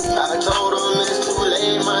die. I told him it's too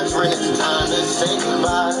late, my friend, it's time to say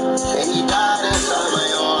goodbye. And he died inside my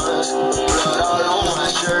arms, blood all on my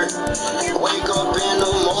shirt. Wake up in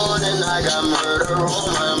the morning, I got murder on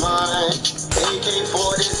my mind.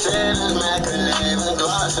 AK-47, Mac 11,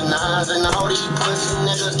 Glocks and 9s, and all these pussy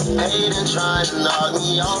niggas hating, trying to knock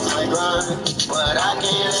me off my grind. But I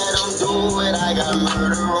can't let them do it, I got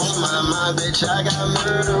murder on my mind, bitch, I got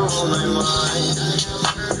murder on my mind.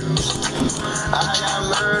 I got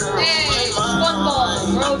murder on my mind. Hey,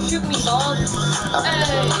 SpongeBob, bro, shoot me, dog. Hey,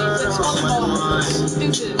 it's SpongeBob,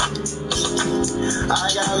 stupid.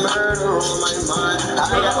 I got murder on my mind.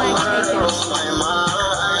 I got murder on my mind.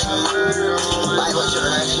 I got murder on my mind. Like what's your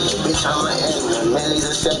name? Bitch, I'm an animal. Man, he's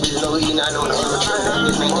a savage. No, he not no amateur.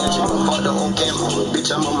 This ain't that you can fuck the whole camera.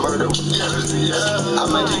 Bitch, I'm a murderer. I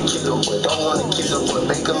might just kill him, but don't wanna kill him. But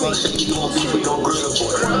Baker make sure you won't be for your grill,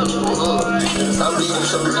 boy. I'm bleeding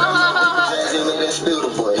so good. I'm even been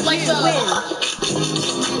spilled, boy. Like the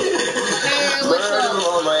Murder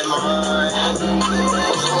on my mind.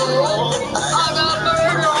 I got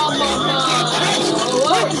murder on my mind.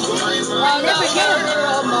 I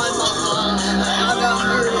got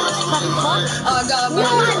murder on my mind. I got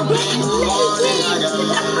murder. I got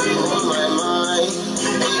murder on my mind.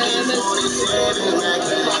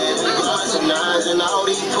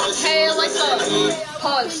 Hey, Alexa,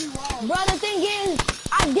 pause. Bro, the thing is,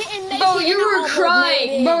 I didn't make Bro, it. you and I were almost crying.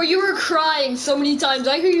 made it. Bro, you were crying so many times.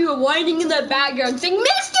 I hear you whining in the background saying,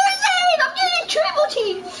 Mr. Zane, I'm getting triple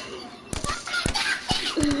teamed.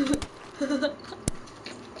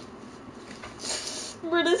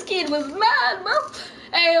 Bro, this kid was mad, bro.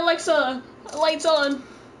 Hey, Alexa, lights on.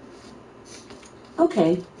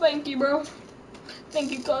 Okay. Thank you, bro.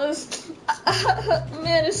 Thank you, cuz.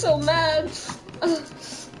 Man is so mad.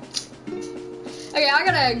 Okay, I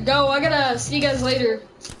gotta go. I gotta see you guys later.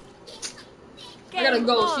 I gotta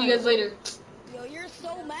go. See you guys later. Yo, you're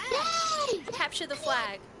so mad. Capture the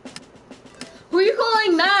flag. Who are you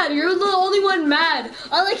calling mad? You're the only one mad.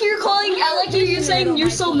 I like you're saying you're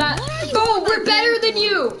so mad. Bro, we're better than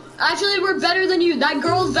you. Actually, we're better than you. That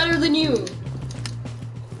girl's better than you.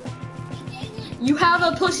 You have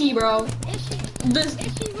a pussy, bro. Is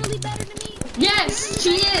she really better than me? Yes,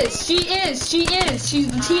 she is. She is. She is. She's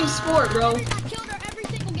the team sport, bro. I killed her every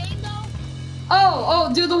single game, though. Oh,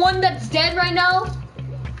 dude, the one that's dead right now?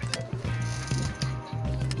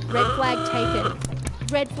 Red flag taken.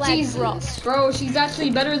 Red flag Jesus, dropped. bro, she's actually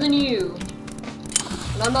better than you.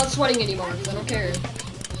 And I'm not sweating anymore, because I don't care.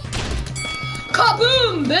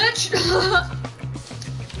 Kaboom, bitch!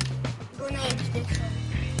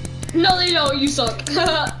 No, they don't, you suck.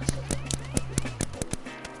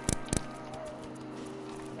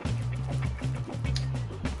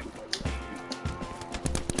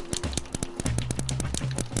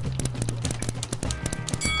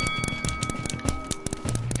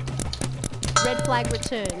 Red flag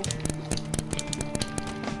returned.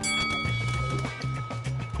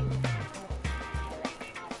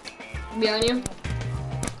 Behind you.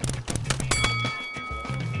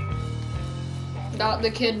 Got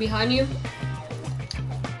the kid behind you.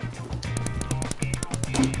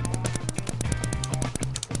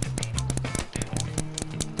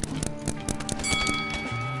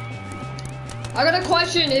 I got a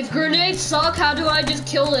question. If grenades suck, how do I just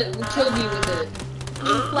kill me with it?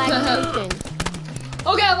 Green flag taken.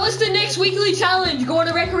 Okay, what's the next weekly challenge? Going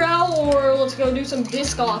to Wreck Route or let's go do some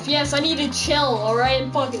disc golf? Yes, I need to chill, alright?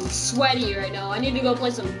 I'm fucking sweaty right now. I need to go play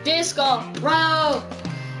some disc golf, bro.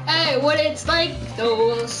 Hey, what it's like,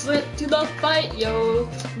 though, slip to the fight, yo.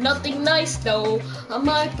 Nothing nice, though. I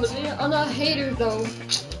might put it on a hater, though.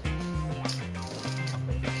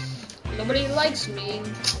 Nobody likes me.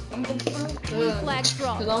 Green flag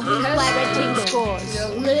dropped. Cause I'm Green flag red team testing scores. your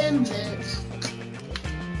limits.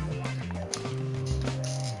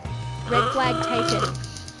 Red flag taken.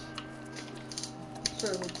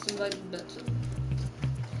 Sure, let's invite Betson.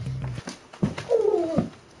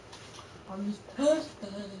 I'm just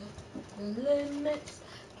testing the limits.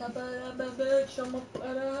 I'm a bitch, I'm a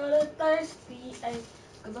thirsty, ayy.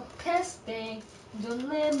 Cause I'm testing the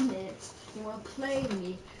limits. You wanna play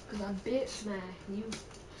me? Cause I bitch smack you.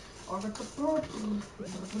 Or like a broken.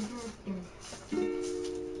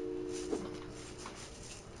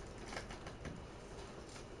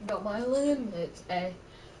 Got my limits, ayy.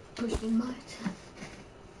 Pushing my time.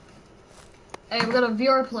 Hey, we got a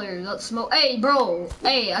VR player. That's smoke. Hey, bro.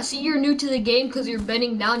 Hey, I see you're new to the game because you're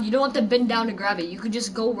bending down. You don't have to bend down to grab it. You could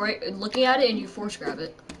just go right looking at it and you force grab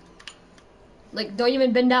it. Like, don't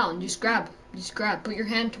even bend down. Just grab. Just grab. Put your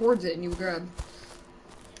hand towards it and you grab.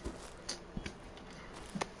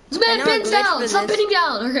 This man bends down. Stop bending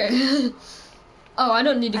down. Okay. Oh, I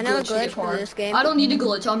don't need to glitch to get far. I don't need to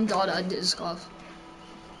glitch. I'm god at disc off.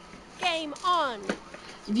 Game on.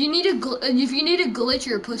 If you need a glitch,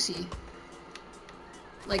 you're a pussy.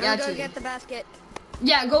 Like, actually. Go get the basket.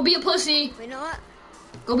 Yeah, go be a pussy. Wait, you know what?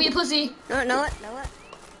 Go be a pussy. No, know what? Know what?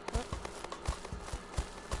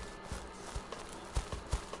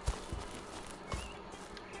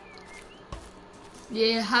 Yeah,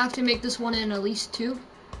 you have to make this one in at least 2.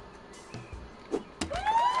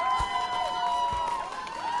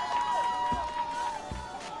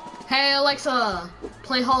 Hey Alexa,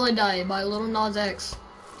 play Holiday by Lil Nas X.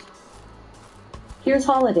 Here's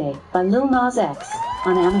Holiday by Lil Nas X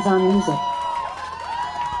on Amazon Music.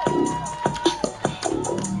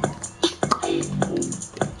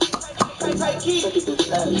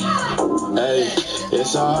 Hey,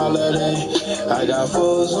 it's a holiday. I got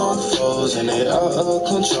foes on foes and they out of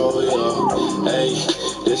control, yo. Hey,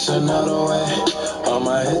 it's another way. All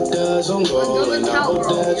my hit doesn't go, and I hope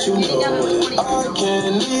that you know it. I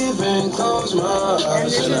can't even close my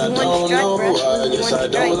eyes, and I don't know why. I guess I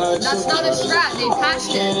don't like That's not a strat. They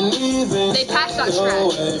patched it. They patched that strat.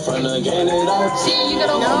 See, you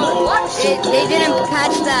gotta know what? They didn't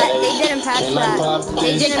patch that. They didn't patch that.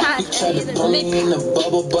 They didn't patch any of the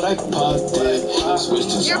bubble, but I popped it.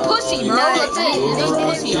 You're a pussy, bro. That's it. You're a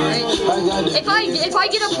pussy, alright? If I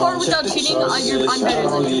get a par without cheating, I'm better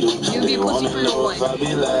than you. You'd be a pussy for your life. Cause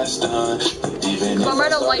I'm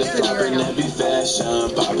right on life stream right now.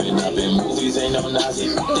 Popping up in movies, ain't no Nazi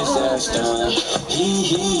disaster.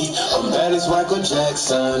 I'm bad as Michael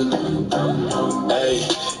Jackson. Hey,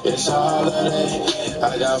 it's a holiday.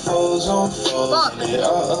 I got foes on foes, and they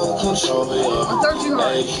out of control. I third too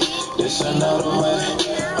hard. It's another way.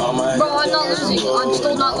 Bro, I'm not losing. I'm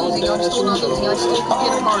still not losing. I still can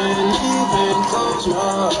get a par. You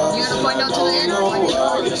gotta find out to the end.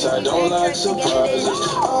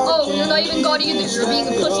 Oh, you're not even god either. You're being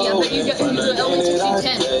a pussy. I bet it only takes you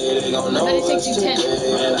 10. I bet it takes you 10.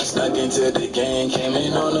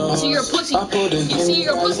 See, you're a pussy. You see,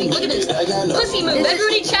 you're a pussy. Look at this. Pussy move.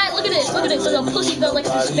 Everybody chat. Look at this. Look at this. There's a pussy that likes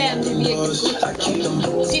to spam to be a pussy.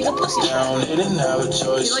 See, it's a pussy. He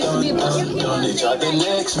likes to be a pussy.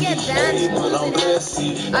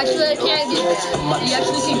 Actually, I can't get banned. You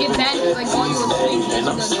actually can get banned if I call you on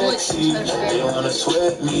stage. They wanna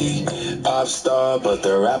sweat me, pop star, but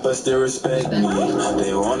the rappers still respect me.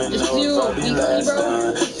 They wanna know if I be last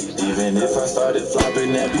done. Even if I started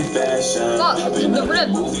flopping, that be fashion. Popping up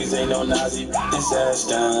in movies, ain't no Nazi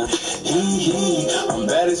disaster. I'm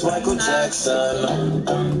bad as Michael Jackson.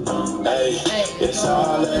 Hey, it's a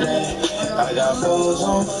holiday. I got foes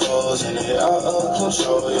on foes, and they out of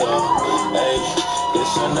control, yo. Hey,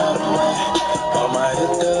 it's another way. All my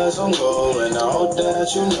hit doesn't go, and I hope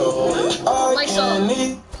that you know it. I can't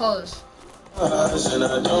need pause. You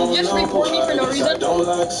just report me for no reason? Don't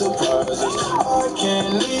like surprises. I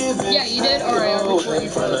can't even. Yeah, you did? Alright, I'll report you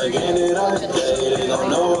for no reason. They don't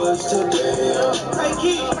know what's today.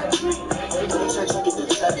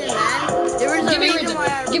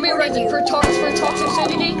 Give me a reason for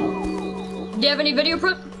toxicity. Do you have any video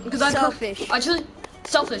proof? Because I'm selfish. Actually,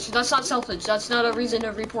 selfish. That's not selfish. That's not a reason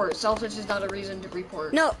to report. Selfish is not a reason to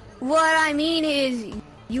report. No, what I mean is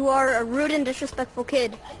you are a rude and disrespectful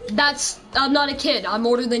kid. I'm not a kid. I'm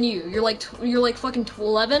older than you. You're like fucking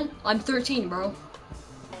 11. I'm 13, bro.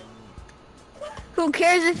 Who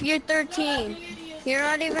cares if you're 13? You're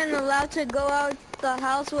not even allowed to go out the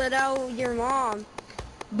house without your mom.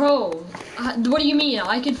 Bro, what do you mean?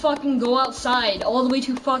 I could fucking go outside all the way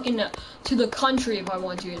to fucking to the country if I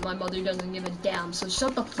want to, and my mother doesn't give a damn. So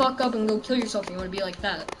shut the fuck up and go kill yourself if you want to be like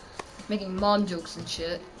that, making mom jokes and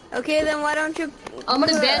shit. Okay, then why don't you? I'm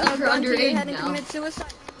gonna ban you for underage now. And commit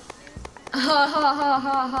suicide. Ha ha ha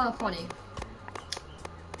ha ha! Funny.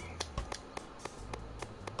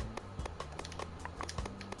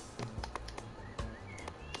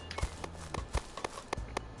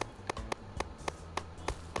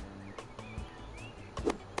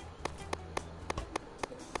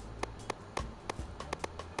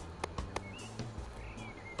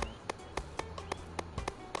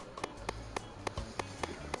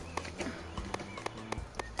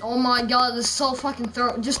 Oh my god, this is so fucking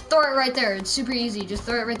just throw it right there. It's super easy. Just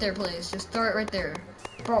throw it right there, please. Just throw it right there.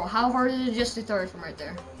 Bro, how hard is it just to throw it from right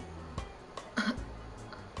there?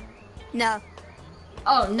 No.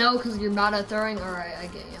 Oh, no, because you're bad at throwing? Alright, I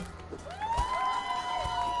get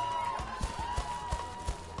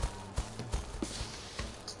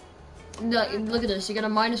you. No, look at this. You got a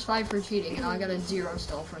 -5 for cheating, and I got a 0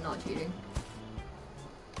 still for not cheating.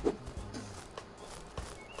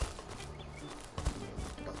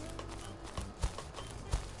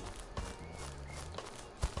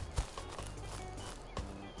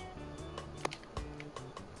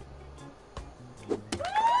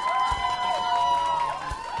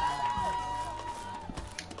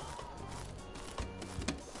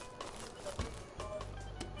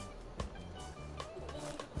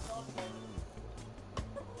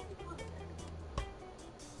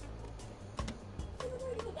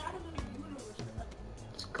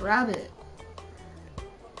 Grab it.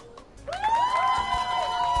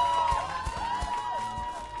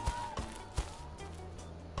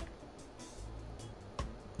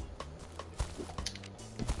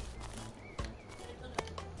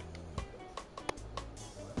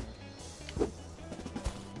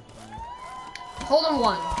 Hold on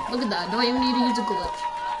one. Look at that. Don't even need to use a glitch.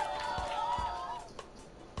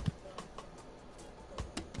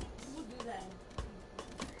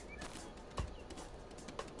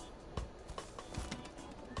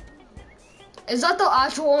 Is that the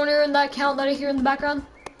actual owner in that account that I hear in the background?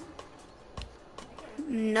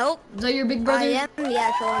 Nope. Is that your big brother? I am the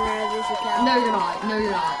actual owner of this account. No, you're not. No,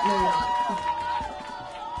 you're not. No, you're not.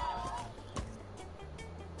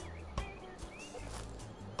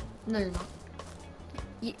 No, you're not.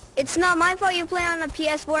 It's not my fault you play on a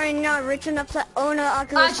PS4 and you're not rich enough to own an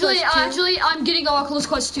Oculus Quest 2. Actually, I'm getting Oculus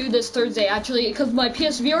Quest 2 this Thursday, actually, because my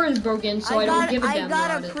PSVR is broken, so I don't give a damn about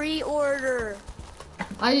it. I got a pre-order.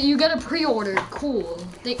 You got a pre-order. Cool.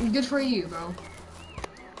 Good for you, bro.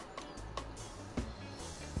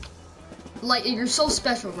 Like, you're so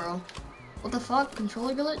special, bro. What the fuck?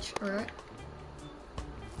 Controller glitch? Alright.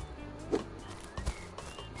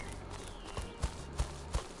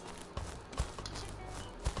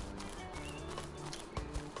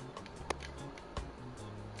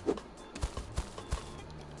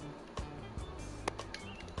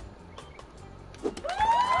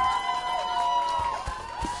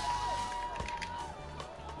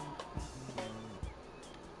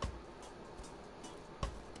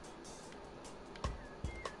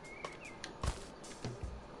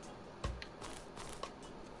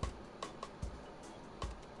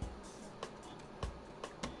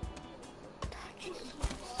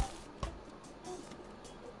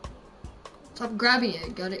 Stop grabbing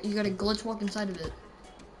it. You gotta glitch walk inside of it.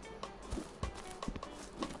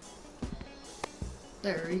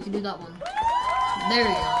 There, you can do that one. There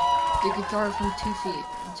you go. You can throw it from 2 feet.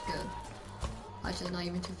 That's good. Actually, not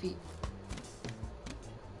even 2 feet.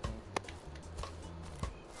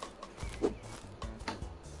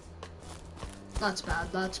 That's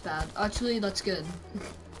bad. That's bad. Actually, that's good.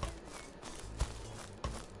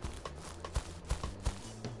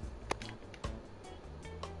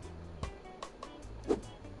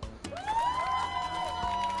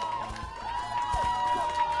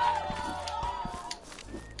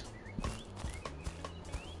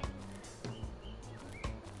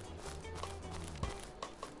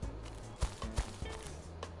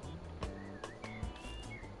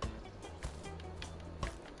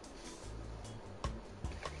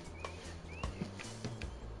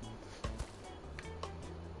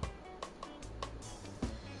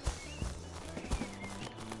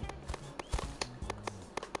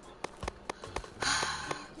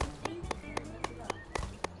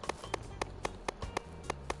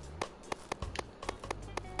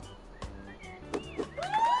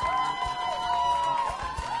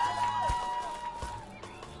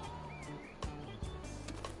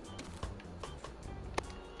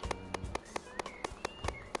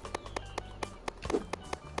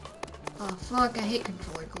 Oh fuck, I hate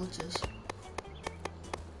controller glitches.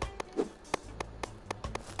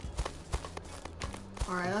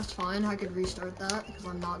 Alright, that's fine. I could restart that because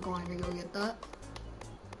I'm not going to go get that.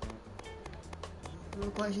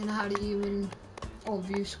 No question how to even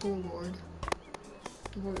view scoreboard.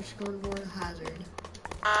 Scoreboard hazard.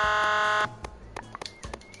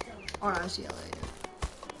 Alright, I'll see you later.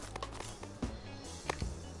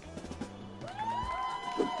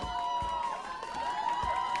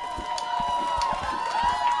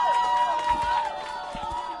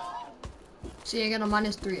 See, I got a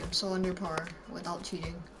 -3. I'm still under par without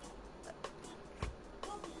cheating.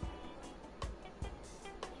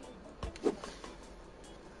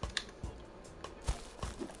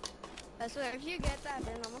 swear, if you get that,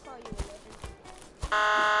 then I'm gonna call you a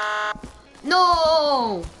legend.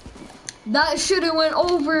 No! That should have went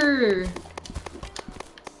over.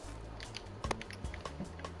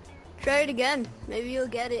 Try it again. Maybe you'll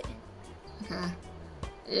get it.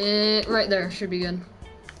 Okay. Right there should be good.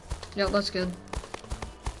 Yep, that's good.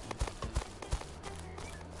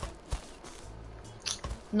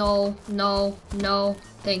 No, no, no.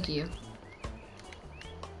 Thank you.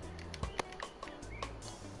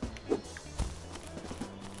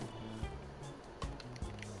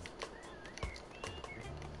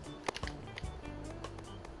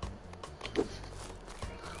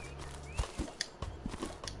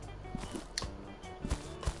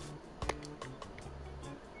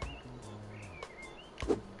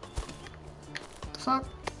 Fuck.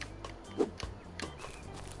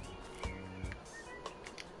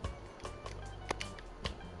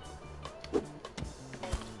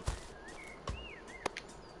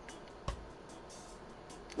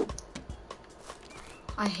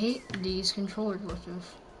 I hate these controller glitches.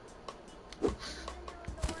 The one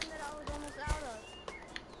that I was almost out of.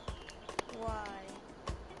 Why?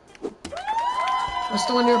 I'm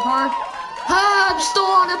still under par. Ah, I'm still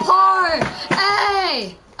on a par.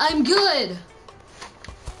 Hey, I'm good.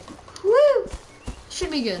 Woo!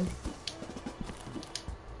 Should be good.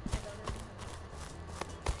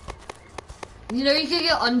 You know, you could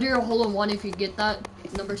get under a hole in one if you get that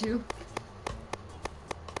number 2.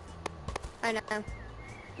 I know.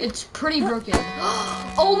 It's pretty broken.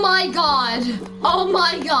 Oh my god! Oh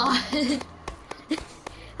my god!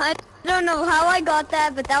 I don't know how I got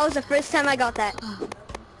that, but that was the first time I got that.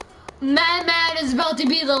 Man is about to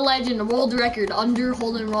be the legend, world record, under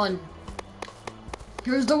hole in one.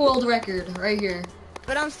 Here's the world record, right here.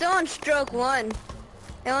 But I'm still on stroke 1.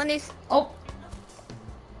 It only... Oh.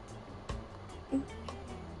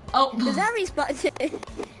 Oh. Does that respawn?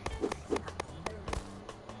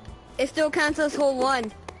 It still counts as hole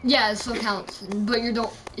 1. Yeah, it still counts, but you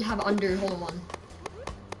don't have under hole in one.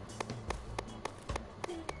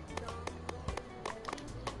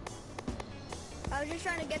 I was just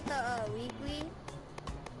trying to get the weekly.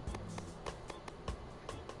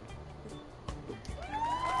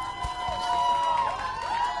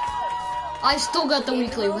 I still got the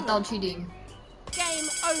weekly without cheating. Game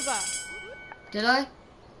over. Did I?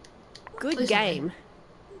 Good Please game.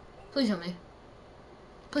 Please help me.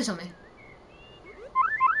 Please help me.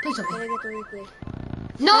 Please help Did I me. get the weekly?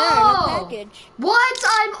 No! Package. What?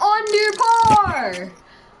 I'm under par!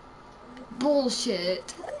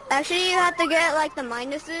 Bullshit. Actually, you have to get like the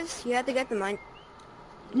minuses. You have to get the min.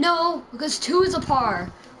 No, because 2 is a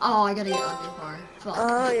par. Oh, I gotta get under par. Fuck.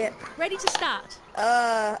 Oh yeah. Ready to start.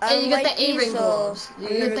 And you get the A-ring gloves. You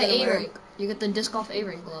I'm get never the gonna wear A-ring. You get the disc golf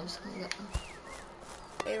A-ring gloves.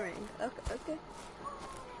 A-ring. Okay.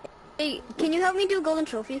 Hey, can you help me do golden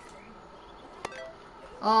trophy?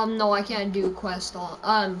 No, I can't do quests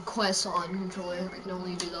on controller. I can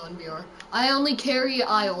only do that on VR. I only carry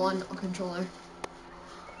IO on a controller.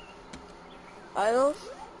 Isles?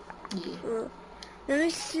 Yeah. Let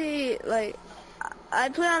me see. Like, I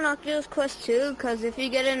play on Oculus Quest 2 because if you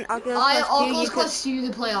get an Oculus Quest 2, Oculus Quest 2, you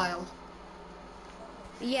can play IO.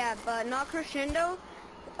 Yeah, but not Crescendo.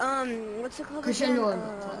 What's it called? Crescendo again? is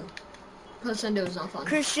not fun. Crescendo is not fun.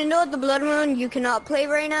 Crescendo at the Blood Moon, you cannot play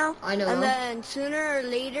right now. I know. And then sooner or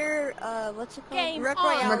later, what's it called? Game Wreck on.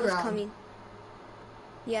 Royale Wreck is Royale. coming.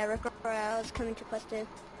 Yeah, Wreck Royale is coming to Quest 2.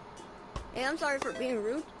 Hey, I'm sorry for being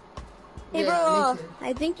rude. Hey, Yeah, bro, me too.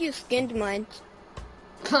 I think you skinned mine.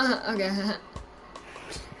 Okay.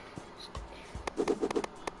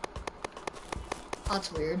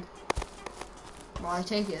 That's weird. Well, I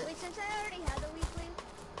take it. Wait, since I already had the weekly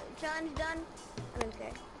challenge done, I don't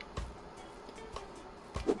care.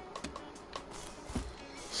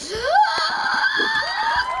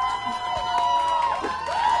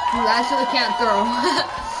 You actually can't throw.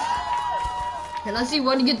 Can I see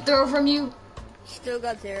one good throw from you? Still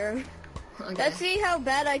got 0. Okay. Let's see how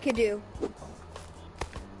bad I could do.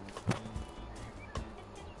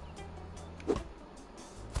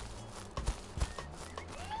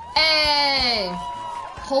 Hey!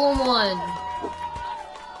 Hole in one.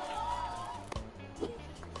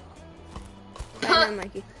 I know,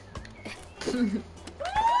 Mikey. Me and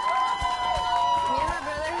my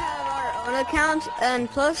brother have our own account, and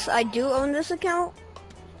plus I do own this account.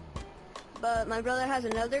 But my brother has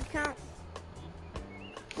another account.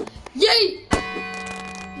 Yay!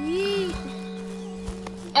 Yeet.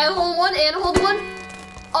 And hold one, and hold one.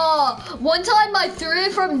 One time I threw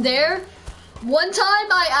it from there. One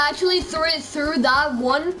time I actually threw it through that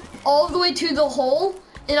one all the way to the hole,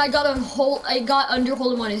 and I got a hole. I got under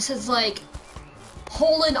hole in one. It says like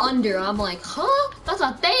hole in under. I'm like, huh? That's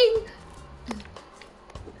a thing?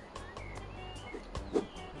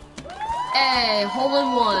 Hey, hole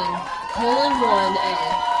in one. Hole in one,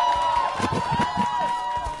 hey.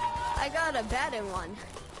 I got a bat in one.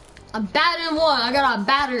 A bat in one. I got a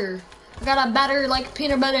batter. I got a batter like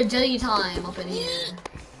peanut butter jelly time up in here.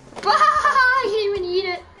 I can't even eat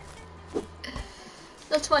it.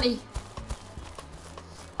 That's funny.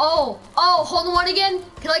 Oh, hole in one again?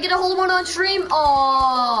 Can I get a hole in one on stream?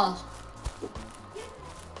 Oh,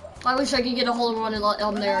 I wish I could get a hole in one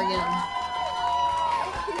on there again.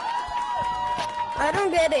 I don't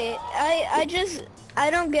get it. I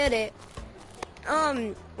don't get it.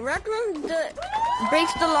 Rec Room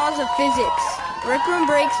breaks the laws of physics. Rec Room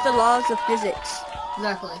breaks the laws of physics.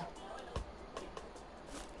 Exactly.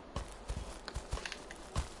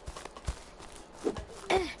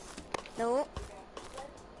 No.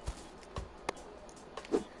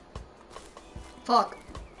 Fuck.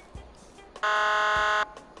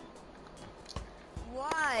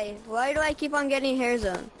 Why? Why do I keep on getting hair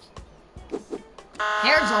zones?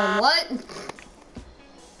 Hair zone, what?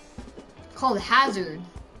 Called hazard.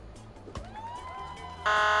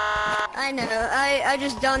 I know. I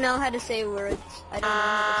just don't know how to say words. I don't know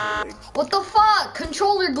how to say words. What the fuck?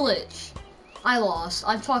 Controller glitch. I lost.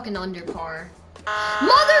 I'm fucking under par.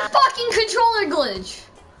 Motherfucking controller glitch.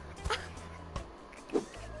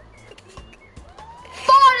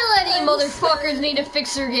 Finally, motherfuckers need to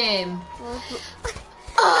fix their game.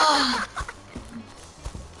 Ugh.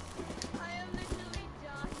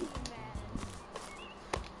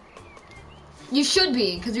 You should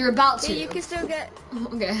be, because you're about to. Yeah, you can still get...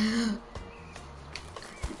 Okay.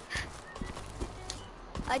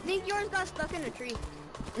 I think yours got stuck in a tree.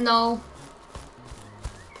 No.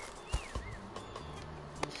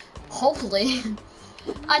 Hopefully.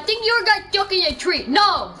 I think yours got stuck in a tree.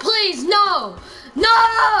 No! Please, no! No!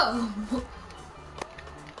 Are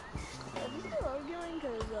we still arguing?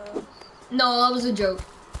 Cause, No, that was a joke.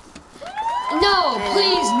 No!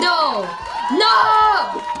 Please, no! No!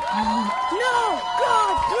 No!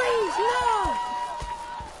 God, please, no!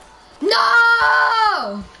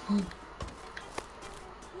 No!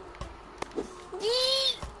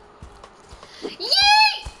 Yeet!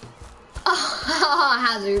 Yeet! Oh,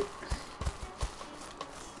 hazard.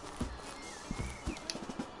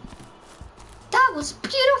 That was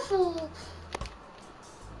beautiful.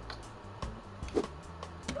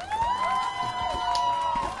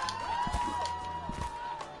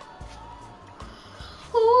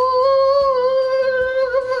 Ooh.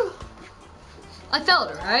 I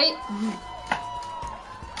felt it, right?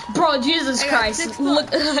 Bro, Jesus Christ.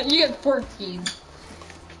 Look, you get 14.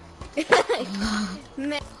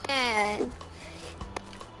 Man.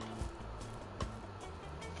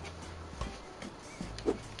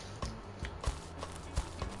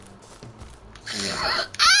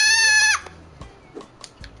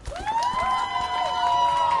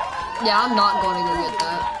 Yeah, I'm not going to go get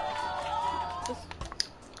that.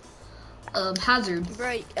 Hazard.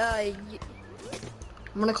 Right, I'm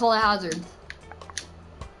gonna call it hazard.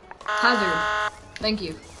 Hazard. Thank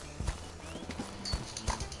you.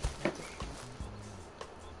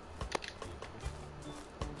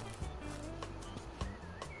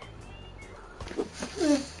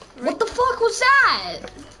 What the fuck was that?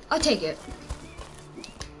 I'll take it.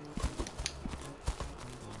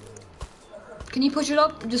 Can you push it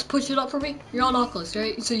up? Just push it up for me? You're on Oculus,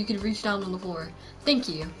 right? So you can reach down on the floor. Thank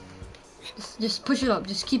you. Just push it up.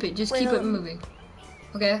 Just keep it. Just keep it moving.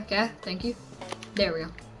 Okay, okay. Thank you. There we go.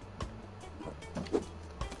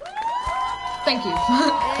 Thank you.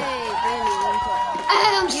 Hey, Brandy, 1 point.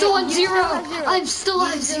 Hey, I'm still on zero. Still have zero. I'm still You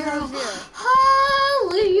at still zero. have zero.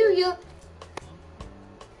 Hallelujah.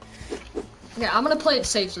 Okay, I'm gonna play it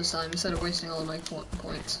safe this time instead of wasting all of my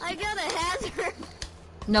points. I got a hazard.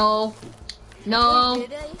 No. No. Wait,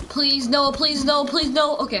 did I? Please, no. Please, no. Please,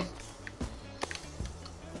 no. Okay.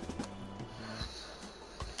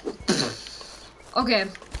 Okay.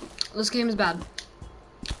 This game is bad.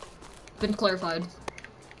 Been clarified.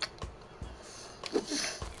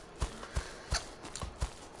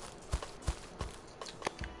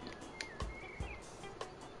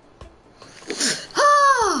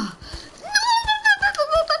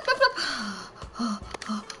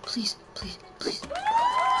 Please, please, please.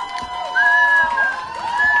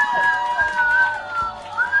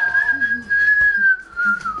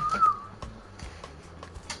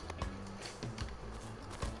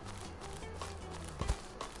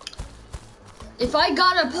 If I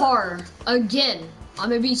got a par again, I'm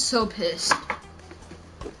gonna be so pissed.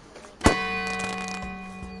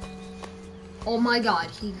 Oh my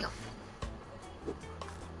god, he got.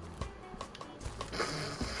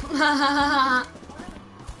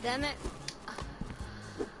 Damn it.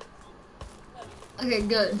 Okay,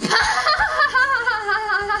 good. No.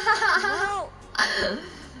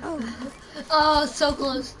 Oh. Oh, so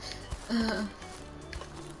close.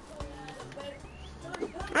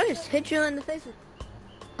 I just hit you in the face.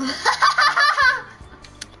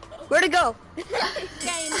 Where'd it go?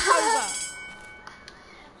 Game over.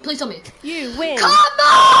 Please tell me. You win. Come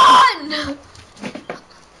on!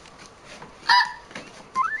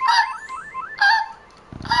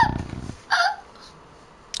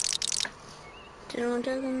 21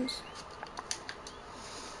 seconds.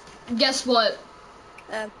 Guess what?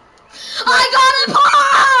 I got a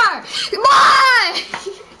par! Why?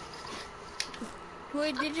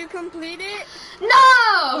 Wait, did you complete it?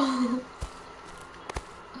 No!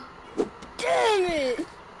 Damn it!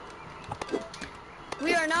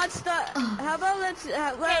 We are not stuck. How about let's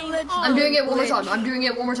I'm doing it one more time. I'm doing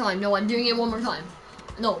it one more time. No, I'm doing it one more time.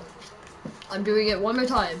 No. I'm doing it one more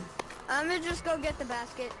time. I'm gonna just go get the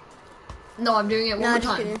basket. No, I'm doing it one more just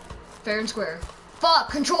time. kidding. Fair and square. Fuck,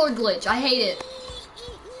 controller glitch. I hate it.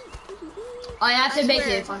 I have to make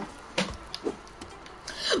it. Motherfucking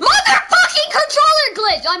controller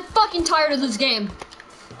glitch! I'm fucking tired of this game.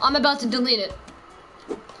 I'm about to delete it.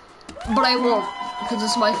 But I won't. Because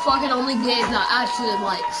it's my fucking only game that actually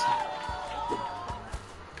likes.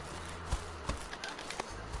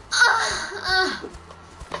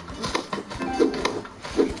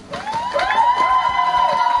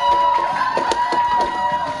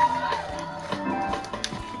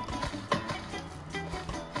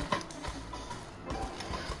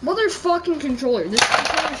 Motherfucking controller. This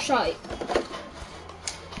controller's shite.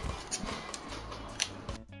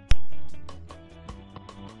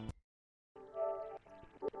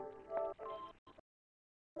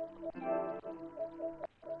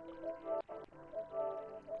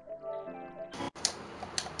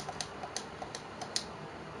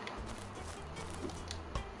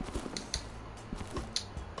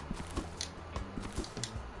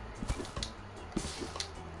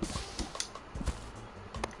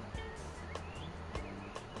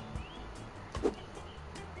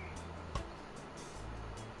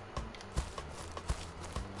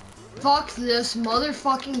 Fuck this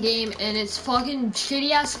motherfucking game and its fucking shitty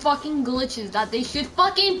ass fucking glitches that they should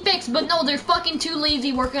fucking fix, but no, they're fucking too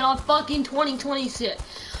lazy working on fucking 2026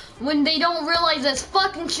 when they don't realize this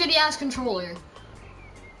fucking shitty ass controller.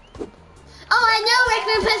 Oh, I know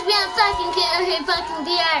Rickman puts me on fucking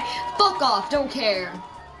DR. Fuck off, don't care.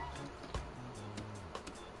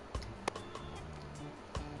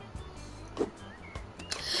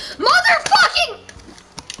 Motherfucking!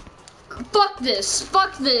 Fuck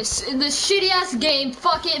this, in this shitty ass game,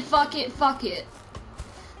 fuck it.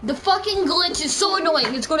 The fucking glitch is so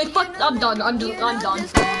annoying, it's gonna I'm done.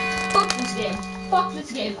 Fuck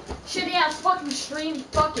this game, shitty ass fucking stream,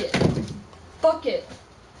 fuck it, I'm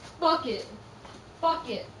done. Fuck it,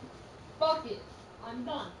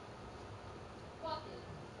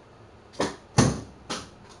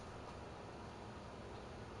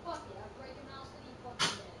 I break a mouse any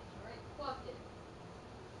fucking day, alright, fuck it.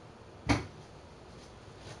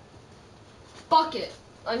 Fuck it.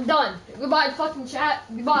 I'm done. Goodbye, fucking chat.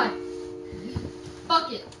 Goodbye.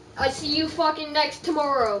 Fuck it. I see you fucking next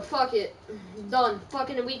tomorrow. Fuck it. Done.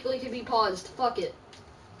 Fucking weekly could be paused. Fuck it.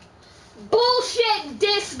 Bullshit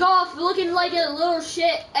disc golf looking like a little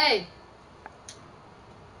shit. Hey.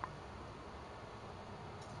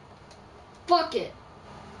 Fuck it.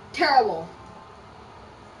 Terrible.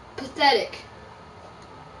 Pathetic.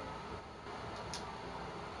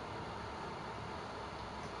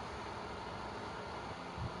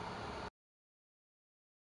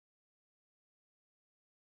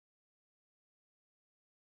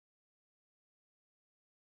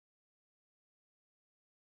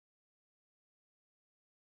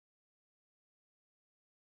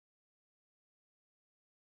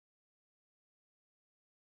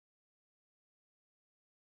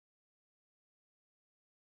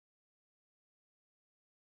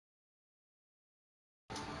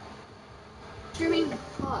 Streaming.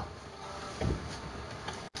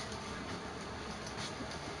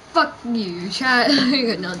 Fuck you, chat.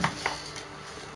 None.